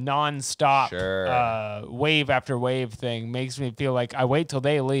non-stop wave after wave thing makes me feel like I wait till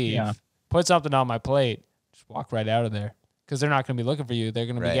they leave, put something on my plate, just walk right out of there because they're not going to be looking for you. They're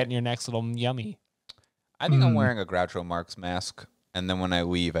going to be getting your next little yummy. I think I'm wearing a Groucho Marx mask, and then when I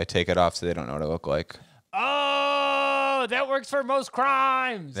leave, I take it off so they don't know what I look like. Oh, that works for most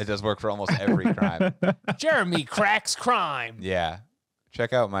crimes. It does work for almost every crime. Jeremy cracks crime. Yeah.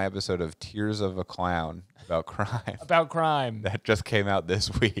 Check out my episode of Tears of a Clown about crime. About crime. That just came out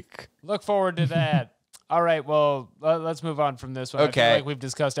this week. Look forward to that. All right, well, let's move on from this one. Okay. I feel like we've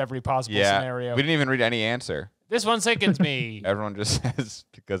discussed every possible scenario. We didn't even read any answer. This one sickens me. Everyone just says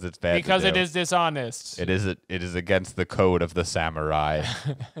because it's bad. Because to it do. is dishonest. It is against the code of the samurai.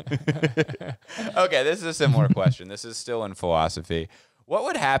 Okay, this is a similar question. This is still in philosophy. What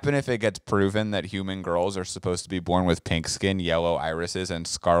would happen if it gets proven that human girls are supposed to be born with pink skin, yellow irises, and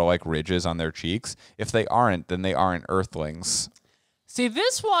scar-like ridges on their cheeks? If they aren't, then they aren't Earthlings. See,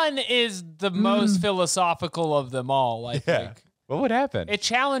 this one is the most philosophical of them all, I think. What would happen? It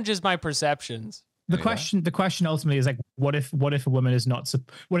challenges my perceptions. The question ultimately is like, what if a woman is not?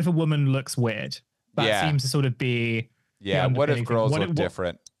 What if a woman looks weird? That seems to sort of be. Yeah. What if girls look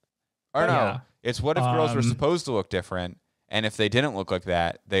different? Or no, it's what if girls were supposed to look different, and if they didn't look like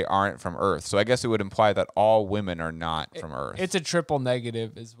that, they aren't from Earth. So I guess it would imply that all women are not from Earth. It's a triple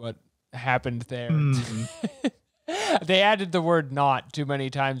negative, is what happened there. They added the word "not" too many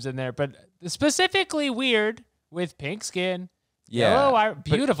times in there, but specifically weird with pink skin. Yeah,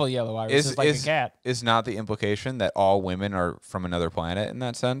 beautiful yellow iris is like a cat. Is not the implication that all women are from another planet in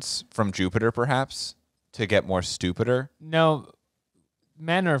that sense? From Jupiter, perhaps, to get more stupider? No,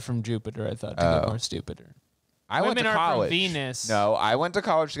 men are from Jupiter, I thought, to get more stupider. Women are college. from Venus. No, I went to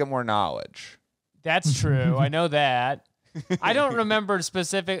college to get more knowledge. That's true. I know that. I don't remember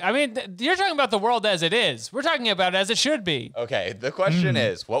specific. I mean, you're talking about the world as it is. We're talking about as it should be. Okay, the question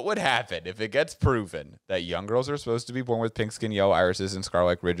is, what would happen if it gets proven that young girls are supposed to be born with pink skin, yellow irises, and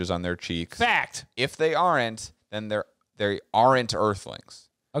scar-like ridges on their cheeks? Fact. If they aren't, then they aren't Earthlings.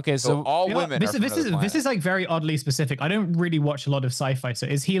 Okay, so all women. This is like very oddly specific. I don't really watch a lot of sci-fi. So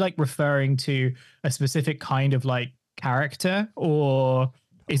is he like referring to a specific kind of like character, or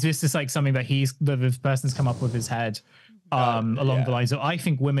is this just like something that the person's come up with his head? Along the lines of, I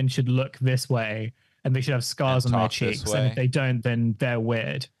think women should look this way and they should have scars on their cheeks. And if they don't, then they're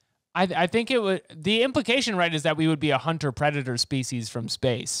weird. I think the implication, right, is that we would be a hunter-predator species from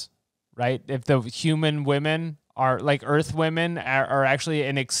space, right? If the human women are like Earth women are actually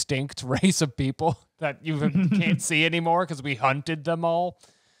an extinct race of people that you can't see anymore because we hunted them all.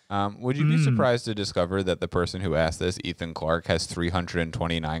 Would you be surprised to discover that the person who asked this, Ethan Clark, has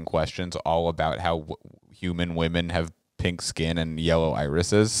 329 questions all about how human women have pink skin and yellow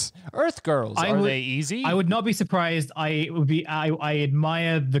irises? Earth girls, are they easy? I would not be surprised. I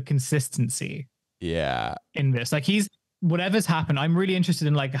admire the consistency. Yeah. In this, like whatever's happened, I'm really interested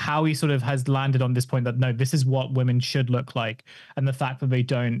in like how he sort of has landed on this point that no, this is what women should look like, and the fact that they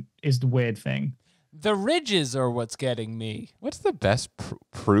don't is the weird thing. The ridges are what's getting me. What's the best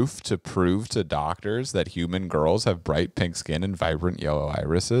proof to prove to doctors that human girls have bright pink skin and vibrant yellow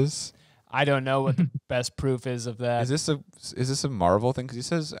irises? I don't know what the best proof is of that. Is this a Marvel thing? Because he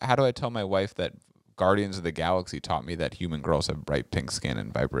says, "How do I tell my wife that Guardians of the Galaxy taught me that human girls have bright pink skin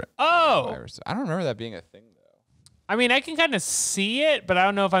and vibrant irises?" I don't remember that being a thing though. I mean, I can kind of see it, but I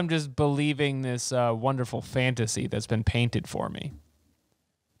don't know if I'm just believing this wonderful fantasy that's been painted for me.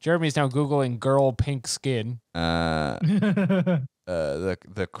 Jeremy's now Googling girl pink skin. The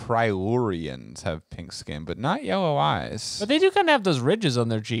Cryurians have pink skin, but not yellow eyes. But they do kind of have those ridges on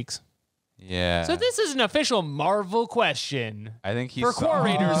their cheeks. Yeah. So this is an official Marvel question. I think he's for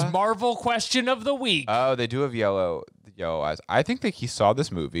Quorators Marvel question of the week. Oh, they do have yellow eyes. I think that he saw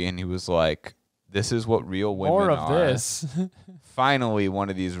this movie and he was like, "This is what real women are. More of this." Finally,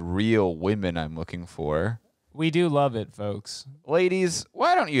 one of these real women I'm looking for. We do love it, folks. Ladies,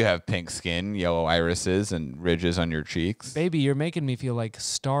 why don't you have pink skin, yellow irises, and ridges on your cheeks? Baby, you're making me feel like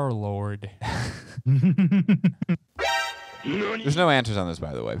Star-Lord. There's no answers on this,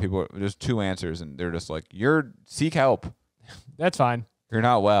 by the way. There's two answers, and they're just like, seek help. That's fine. You're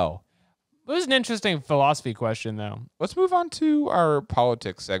not well. It was an interesting philosophy question, though. Let's move on to our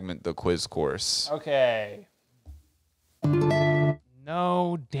politics segment, the quiz course. Okay.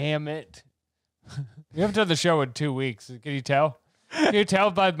 No, damn it. We haven't done the show in 2 weeks. Can you tell? Can you tell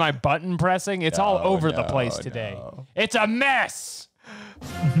by my button pressing? It's all over the place today. No. It's a mess.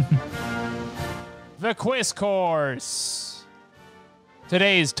 The quiz course.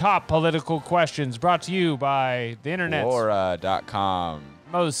 Today's top political questions brought to you by the internet's Quora.com.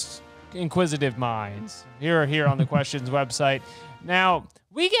 most inquisitive minds. Here on the questions website. Now,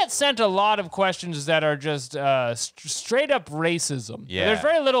 we get sent a lot of questions that are just straight up racism. Yeah. There's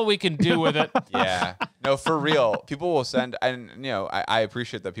very little we can do with it. Yeah. No, for real. People will send, and I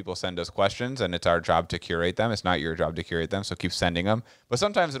appreciate that people send us questions, and it's our job to curate them. It's not your job to curate them, so keep sending them. But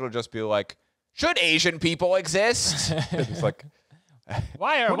sometimes it'll just be like, should Asian people exist? It's like,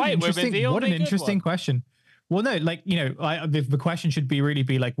 Why are white women the only What an good interesting one? question. Well, no, like, the question should be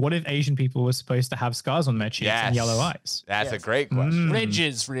like, what if Asian people were supposed to have scars on their cheeks and yellow eyes? That's a Yes. great question.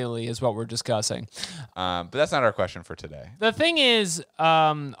 Ridges, really, is what we're discussing. But that's not our question for today. The thing is,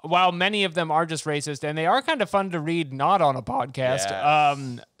 while many of them are just racist, and they are kind of fun to read not on a podcast,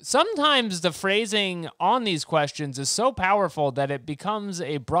 Yes. sometimes the phrasing on these questions is so powerful that it becomes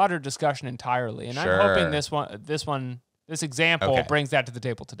a broader discussion entirely. And I'm hoping this example brings that to the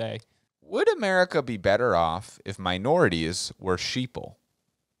table today. Would America be better off if minorities were sheeple?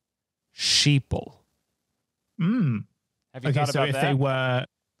 Sheeple. Mm. Have you thought so about if that?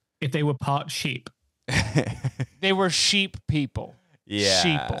 they were part sheep. They were sheep people. Yeah.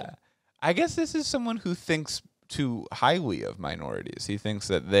 Sheeple. I guess this is someone who thinks too highly of minorities. He thinks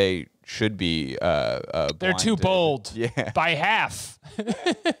that they should be They're too blinded. bold. Yeah. By half.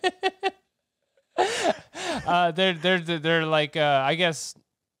 They're like I guess.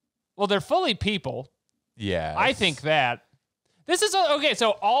 Well, they're fully people. Yeah. I think that. This is okay.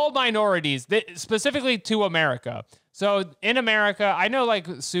 So all minorities, specifically to America. So in America, I know like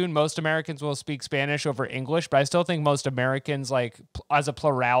soon most Americans will speak Spanish over English, but I still think most Americans, like as a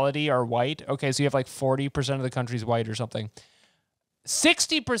plurality, are white. Okay, so you have like 40% of the country's white or something.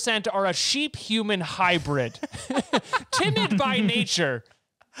 60% are a sheep-human hybrid, timid by nature,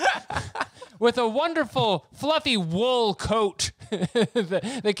 with a wonderful fluffy wool coat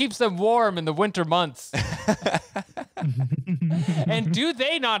that keeps them warm in the winter months. And do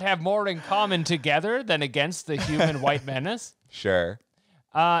they not have more in common together than against the human white menace? Sure.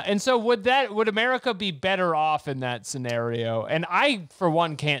 And so would America be better off in that scenario? And I, for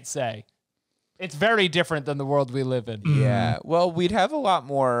one, can't say. It's very different than the world we live in. Yeah. Well, we'd have a lot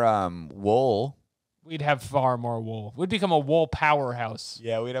more wool. We'd have far more wool. We'd become a wool powerhouse.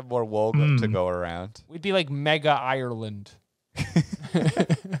 Yeah, we'd have more wool to go around. We'd be like mega Ireland.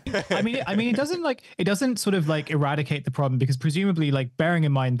 I mean, it doesn't sort of like eradicate the problem, because presumably, like, bearing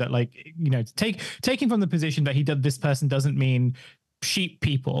in mind that, like, taking from the position that this person doesn't mean sheep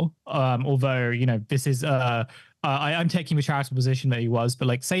people, although this is I'm taking the charitable position that he was, but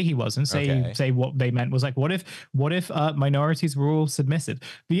like, say he wasn't, say what they meant was like, what if minorities were all submissive?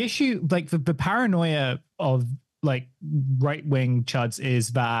 The issue, like the paranoia of like right-wing chuds is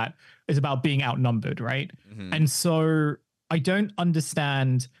about being outnumbered, right? Mm-hmm. And so I don't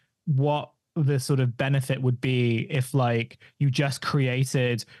understand what the sort of benefit would be if like you just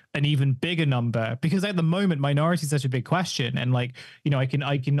created an even bigger number, because at the moment minority is such a big question, and like I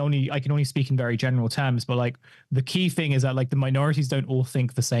can only speak in very general terms, but like the key thing is that like the minorities don't all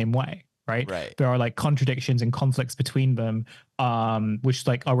think the same way, right? There are like contradictions and conflicts between them, which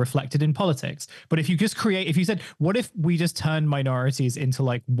like are reflected in politics. But if you said, what if we just turn minorities into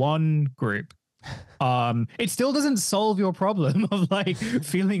like one group, it still doesn't solve your problem of like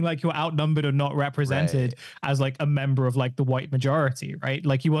feeling like you're outnumbered or not represented as like a member of like the white majority, right?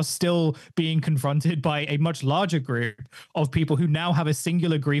 Like you are still being confronted by a much larger group of people who now have a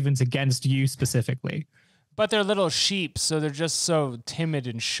singular grievance against you specifically. But they're little sheep, so they're just so timid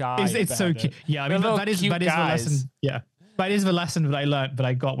and shy. It's so cute. Yeah, I mean that is the lesson. Yeah, that is the lesson that I learned, that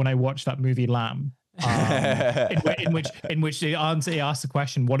I got when I watched that movie Lamb. In which they asked the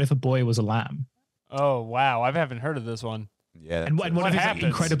question, what if a boy was a lamb? Oh wow, I haven't heard of this one. Yeah. And what if his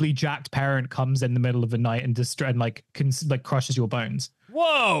incredibly jacked parent comes in the middle of the night and like crushes your bones?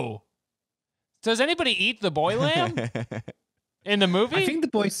 Whoa! Does anybody eat the boy lamb in the movie? I think the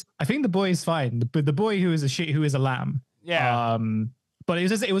boy is fine. The boy who is a lamb. Yeah. But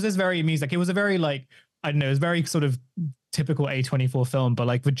it was just very amusing. Like, it was a very like, I don't know, it was very sort of typical A24 film, but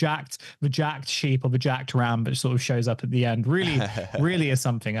like the jacked sheep or the jacked ram that sort of shows up at the end really is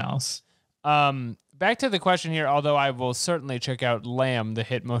something else. Back to the question here, although I will certainly check out Lamb, the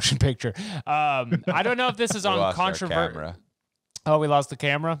hit motion picture. I don't know if this is on controversy. Oh, we lost the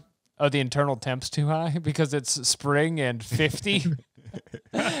camera? Oh, the internal temp's too high because it's spring and 50?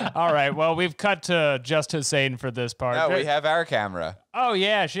 All right, well, we've cut to just Hussein for this part. No, we have our camera. Oh,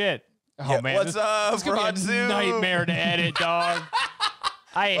 yeah, shit. Oh, man. What's up? This is going to be a nightmare to edit, dog.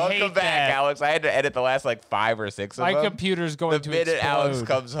 Welcome back, that. Alex. I had to edit the last like 5 or 6 of them. My computer's going to explode. The minute Alex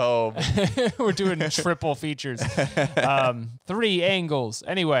comes home. We're doing triple features. 3 angles.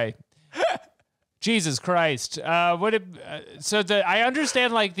 Anyway. Jesus Christ. I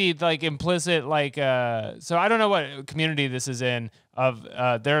understand like the like implicit like so I don't know what community this is in of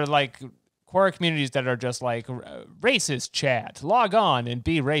they're like Quora communities that are just like racist chat. Log on and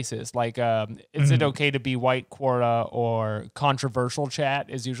be racist. Like is it okay to be white Quora, or controversial chat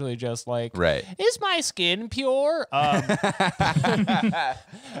is usually just like, is my skin pure?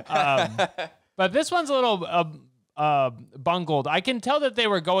 But this one's a little bungled. I can tell that they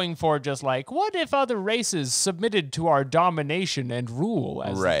were going for just like, what if other races submitted to our domination and rule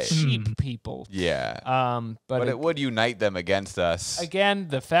as sheep people? Yeah. But it would unite them against us. Again,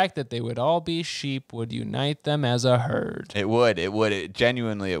 the fact that they would all be sheep would unite them as a herd. It would.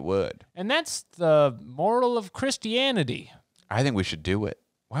 Genuinely, it would. And that's the moral of Christianity. I think we should do it.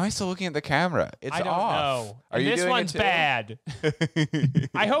 Why am I still looking at the camera? It's I don't off. know. Are you this doing one's it too? bad.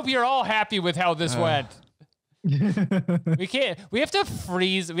 I hope you're all happy with how this went. We have to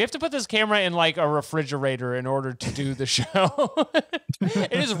freeze. We have to put this camera in like a refrigerator in order to do the show.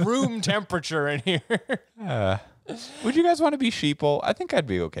 It is room temperature in here. Would you guys want to be sheeple? I think I'd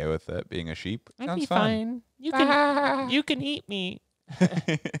be okay with it, being a sheep. I'd Sounds be fun. fine. You can eat me.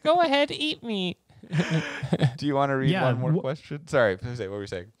 Go ahead, eat me. Do you want to read one more question? Sorry, what were you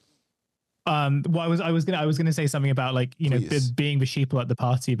saying? Well, I was gonna say something about like, you know, being the sheeple at the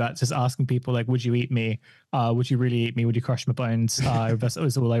party, about just asking people like, would you eat me? Would you really eat me? Would you crush my bones?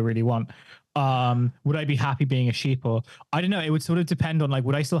 That's all I really want. Would I be happy being a sheeple? I don't know. It would sort of depend on like,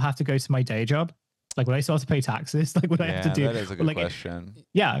 would I still have to go to my day job? Like, would I still have to pay taxes? Like, would I have to do? That is a good question.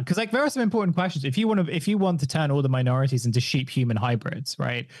 Yeah, because like there are some important questions. If you want to turn all the minorities into sheep-human hybrids,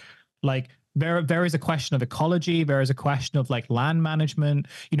 right? Like there is a question of ecology. There is a question of like land management.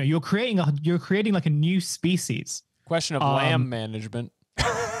 You know, you're creating like a new species. Question of lamb management.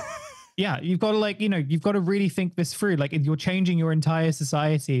 Yeah, you've got to like, you know, you've got to really think this through. Like, if you're changing your entire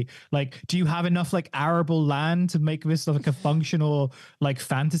society, like, do you have enough like arable land to make this like a functional like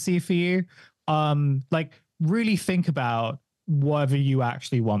fantasy for you? Like, really think about whether you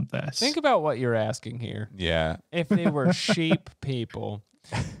actually want this. Think about what you're asking here. Yeah. If they were sheep people.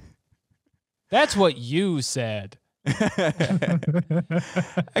 That's what you said. I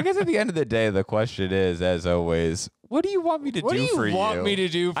guess at the end of the day, the question is, as always, what do you want me to do for you? What do you want me to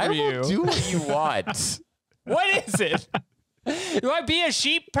do for you? I will do what you want. What is it? Do I be a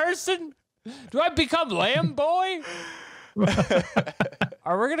sheep person? Do I become lamb boy?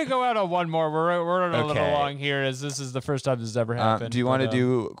 Are we gonna go out on one more? We're running a little long here, as this is the first time this has ever happened. Do you want to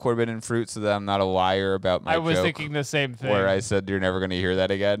do forbidden fruit so that I'm not a liar about my joke? I was thinking the same thing. Where I said you're never going to hear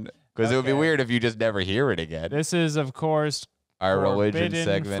that again? Because it would be weird if you just never hear it again. This is, of course, our religion forbidden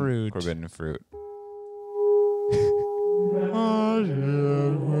segment. Fruit. Forbidden fruit.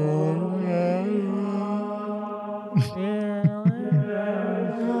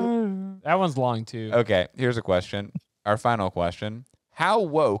 That one's long too. Okay, here's a question. Our final question. How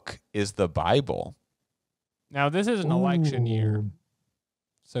woke is the Bible? Now, this is an election year,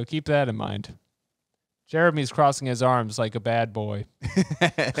 so keep that in mind. Jeremy's crossing his arms like a bad boy.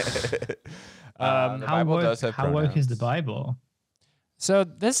 The Bible does have how woke is the Bible? So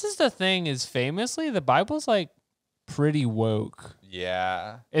this is the thing, is famously the Bible's like pretty woke.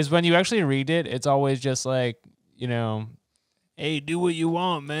 Yeah. Is when you actually read it, it's always just like, you know, hey, do what you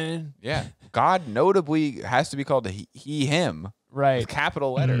want, man. Yeah. God notably has to be called he, him. Right. With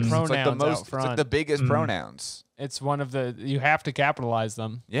capital letters. Pronouns it's like the most, out front. It's like the biggest pronouns. It's one of the, you have to capitalize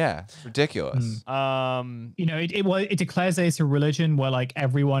them. Yeah. It's ridiculous. You know, it declares that it's a religion where like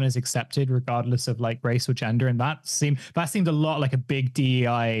everyone is accepted regardless of like race or gender. And that seemed a lot like a big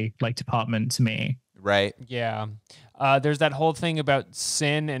DEI like department to me. Right. Yeah. There's that whole thing about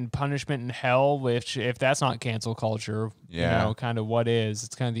sin and punishment in hell, which if that's not cancel culture, you know, kind of what is.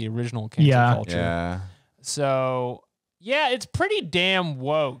 It's kind of the original cancel culture. Yeah. So, yeah, it's pretty damn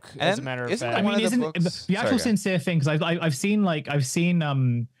woke, as a matter of fact. I mean, isn't the actual sincere thing? Because I've seen like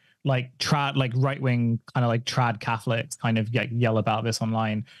trad, like right wing kind of like trad Catholics kind of yell about this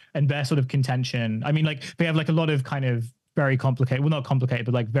online, and their sort of contention. I mean, like they have like a lot of kind of very complicated, well, not complicated,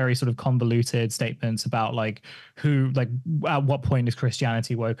 but like very sort of convoluted statements about like who, like at what point is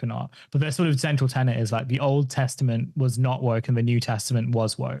Christianity woke or not. But their sort of central tenet is like the Old Testament was not woke and the New Testament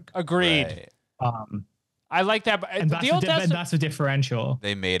was woke. Agreed. Right. I like that. And that's a differential.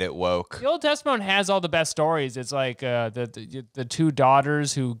 They made it woke. The Old Testament has all the best stories. It's like the two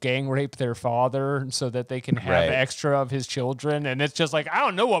daughters who gang rape their father so that they can have extra of his children. And it's just like, I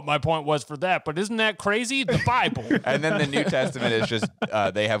don't know what my point was for that, but isn't that crazy? The Bible. And then the New Testament is just,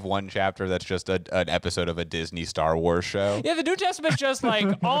 they have one chapter that's just an episode of a Disney Star Wars show. Yeah, the New Testament's just like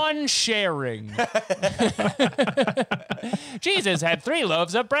on sharing. Jesus had 3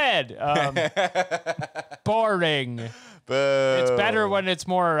 loaves of bread. Boring. Boo. It's better when it's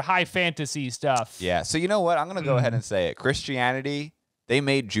more high fantasy stuff. Yeah. So you know what? I'm going to go ahead and say it. Christianity, they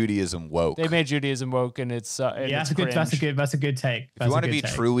made Judaism woke. They made Judaism woke, and it's that's a good take. If you want to be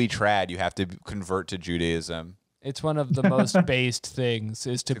truly trad, you have to convert to Judaism. It's one of the most based things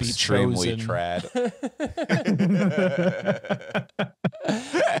is to Extremely be chosen. trad.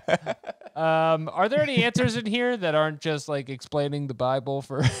 Are there any answers in here that aren't just like explaining the Bible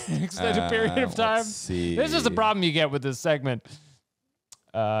for an extended period of time? Let's see. This is the problem you get with this segment.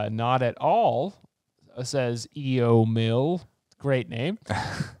 Not at all, says E.O. Mill. Great name.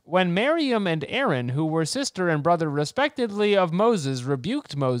 When Miriam and Aaron, who were sister and brother respectively of Moses,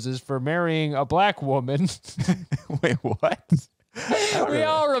 rebuked Moses for marrying a black woman. Wait, what? We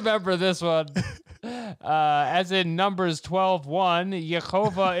all remember this one. As in Numbers 12:1,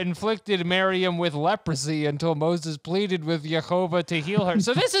 Jehovah inflicted Miriam with leprosy until Moses pleaded with Jehovah to heal her.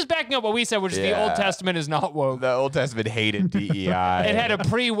 So this is backing up what we said, which is the Old Testament is not woke. The Old Testament hated DEI. It had a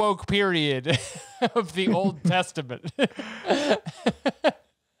pre-woke period of the Old Testament.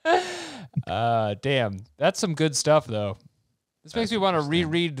 Damn, that's some good stuff, though. This makes me want to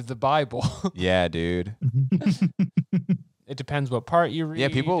reread the Bible. Yeah, dude. It depends what part you read. Yeah,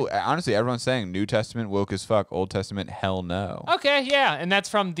 people, honestly, everyone's saying New Testament woke as fuck, Old Testament hell no. Okay, yeah, and that's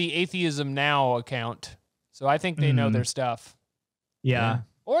from the Atheism Now account. So I think they know their stuff. Yeah.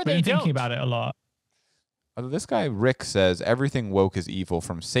 Or they Been don't. thinking about it a lot. This guy Rick says everything woke is evil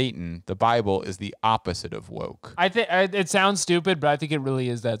from Satan. The Bible is the opposite of woke. I think it sounds stupid, but I think it really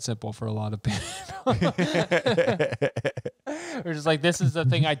is that simple for a lot of people. We're just like, this is the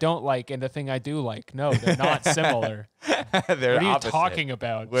thing I don't like and the thing I do like. No, they're not similar. They're What are you opposite. talking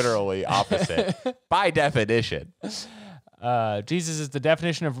about? Literally opposite. By definition. Jesus is the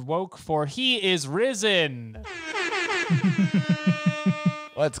definition of woke, for he is risen.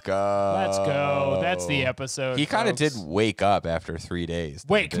 Let's go. Let's go. That's the episode. He kind of folks. did wake up after 3 days.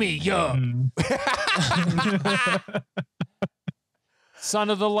 Wake me up.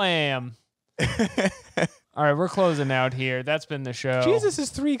 Son of the Lamb. All right, we're closing out here. That's been the show. Jesus is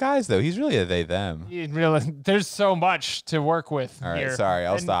 3 guys, though. He's really a they, them. There's so much to work with All right, here. sorry.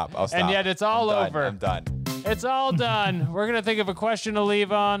 I'll stop. And yet it's all over. I'm done. It's all done. We're going to think of a question to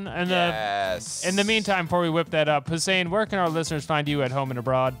leave on. And Yes. in the meantime, before we whip that up, Hussein, where can our listeners find you at home and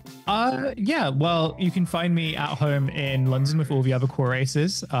abroad? Yeah, well, you can find me at home in London with all the other core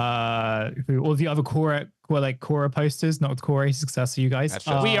races, all the other Quora posters, not with core races, because that's you guys.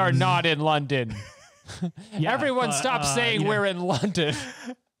 We are not in London. Yeah, Everyone stop saying we're in London.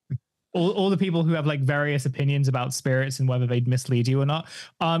 all the people who have like various opinions about spirits and whether they'd mislead you or not.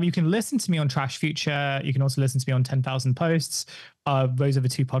 You can listen to me on Trash Future. You can also listen to me on 10,000 Posts. Those are the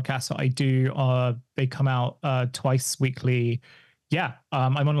 2 podcasts that I do. They come out twice weekly. Yeah,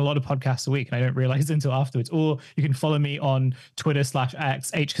 I'm on a lot of podcasts a week, and I don't realize it until afterwards. Or you can follow me on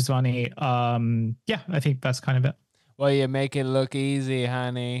Twitter/X, Kesvani. Yeah, I think that's kind of it. Well, you make it look easy,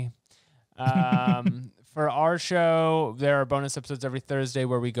 honey. For our show, there are bonus episodes every Thursday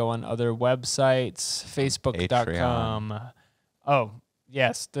where we go on other websites, facebook.com. Oh,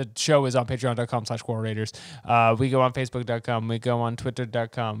 yes, the show is on patreon.com/Quorators. We go on facebook.com. We go on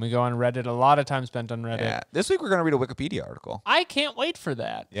twitter.com. We go on Reddit. A lot of time spent on Reddit. Yeah. This week we're going to read a Wikipedia article. I can't wait for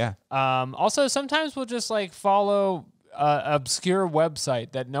that. Yeah. Also, sometimes we'll just like follow obscure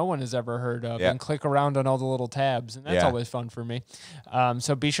website that no one has ever heard of and click around on all the little tabs, and that's always fun for me.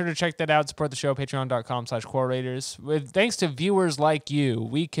 So be sure to check that out. Support the show, patreon.com/Quorators. With thanks to viewers like you,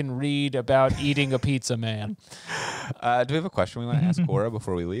 we can read about eating a pizza man. Do we have a question we want to ask Quora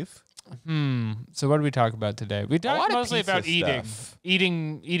before we leave? So what did we talk about today? We talked mostly about stuff.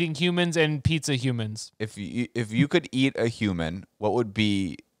 eating humans and pizza humans. If you could eat a human, what would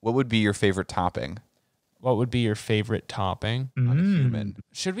be your favorite topping? What would be your favorite topping? On a human.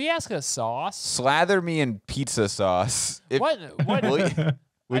 Should we ask a sauce? Slather me in pizza sauce. What?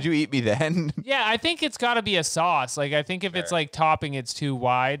 Would you eat me then? Yeah, I think it's got to be a sauce. Like, I think if it's like topping, it's too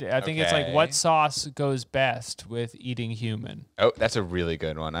wide. I think it's like what sauce goes best with eating human. Oh, that's a really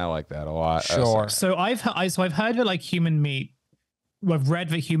good one. I like that a lot. Sure. So I've heard that like human meat. I've read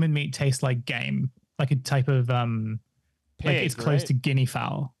that human meat tastes like game, like a type of Pig, like it's close to guinea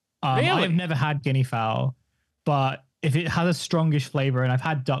fowl. Really? I've never had guinea fowl, but if it has a strongish flavor, and I've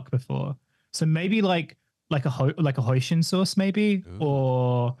had duck before, so maybe like a Hoshin sauce, maybe. Ooh.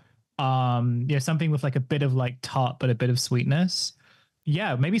 Or something with like a bit of like tart but a bit of sweetness.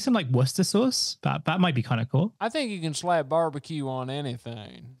 Yeah, maybe some like Worcester sauce. That might be kind of cool. I think you can slap barbecue on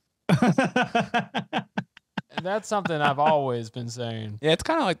anything. That's something I've always been saying. Yeah, it's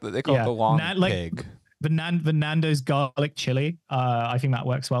kind of like they call it the long pig. The Nando's garlic chili. I think that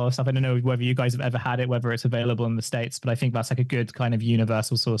works well with stuff. I don't know whether you guys have ever had it, whether it's available in the States, but I think that's like a good kind of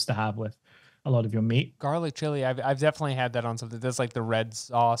universal sauce to have with a lot of your meat. Garlic chili. I've definitely had that on something. That's like the red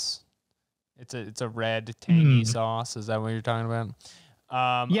sauce. It's a red tangy sauce. Is that what you're talking about?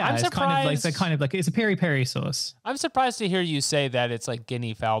 Yeah, I'm it's surprised. kind of like it's a peri peri sauce. I'm surprised to hear you say that it's like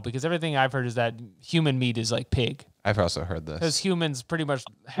guinea fowl because everything I've heard is that human meat is like pig. I've also heard Because this. humans pretty much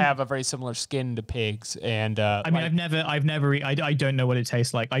have a very similar skin to pigs, and I mean, I don't know what it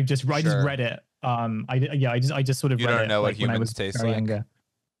tastes like. I just read it. I just sort of You read don't it, know what like, when I humans was taste very like? younger.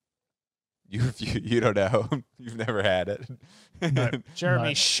 You don't know. You've never had it. No, Jeremy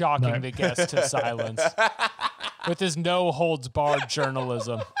no, shocking no. the guest to silence with his no holds barred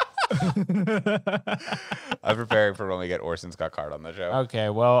journalism. I'm preparing for when we get Orson Scott Card on the show. Okay,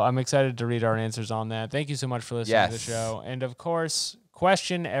 well, I'm excited to read our answers on that. Thank you so much for listening to the Yes. show, and of course,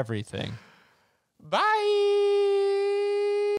 question everything. Bye.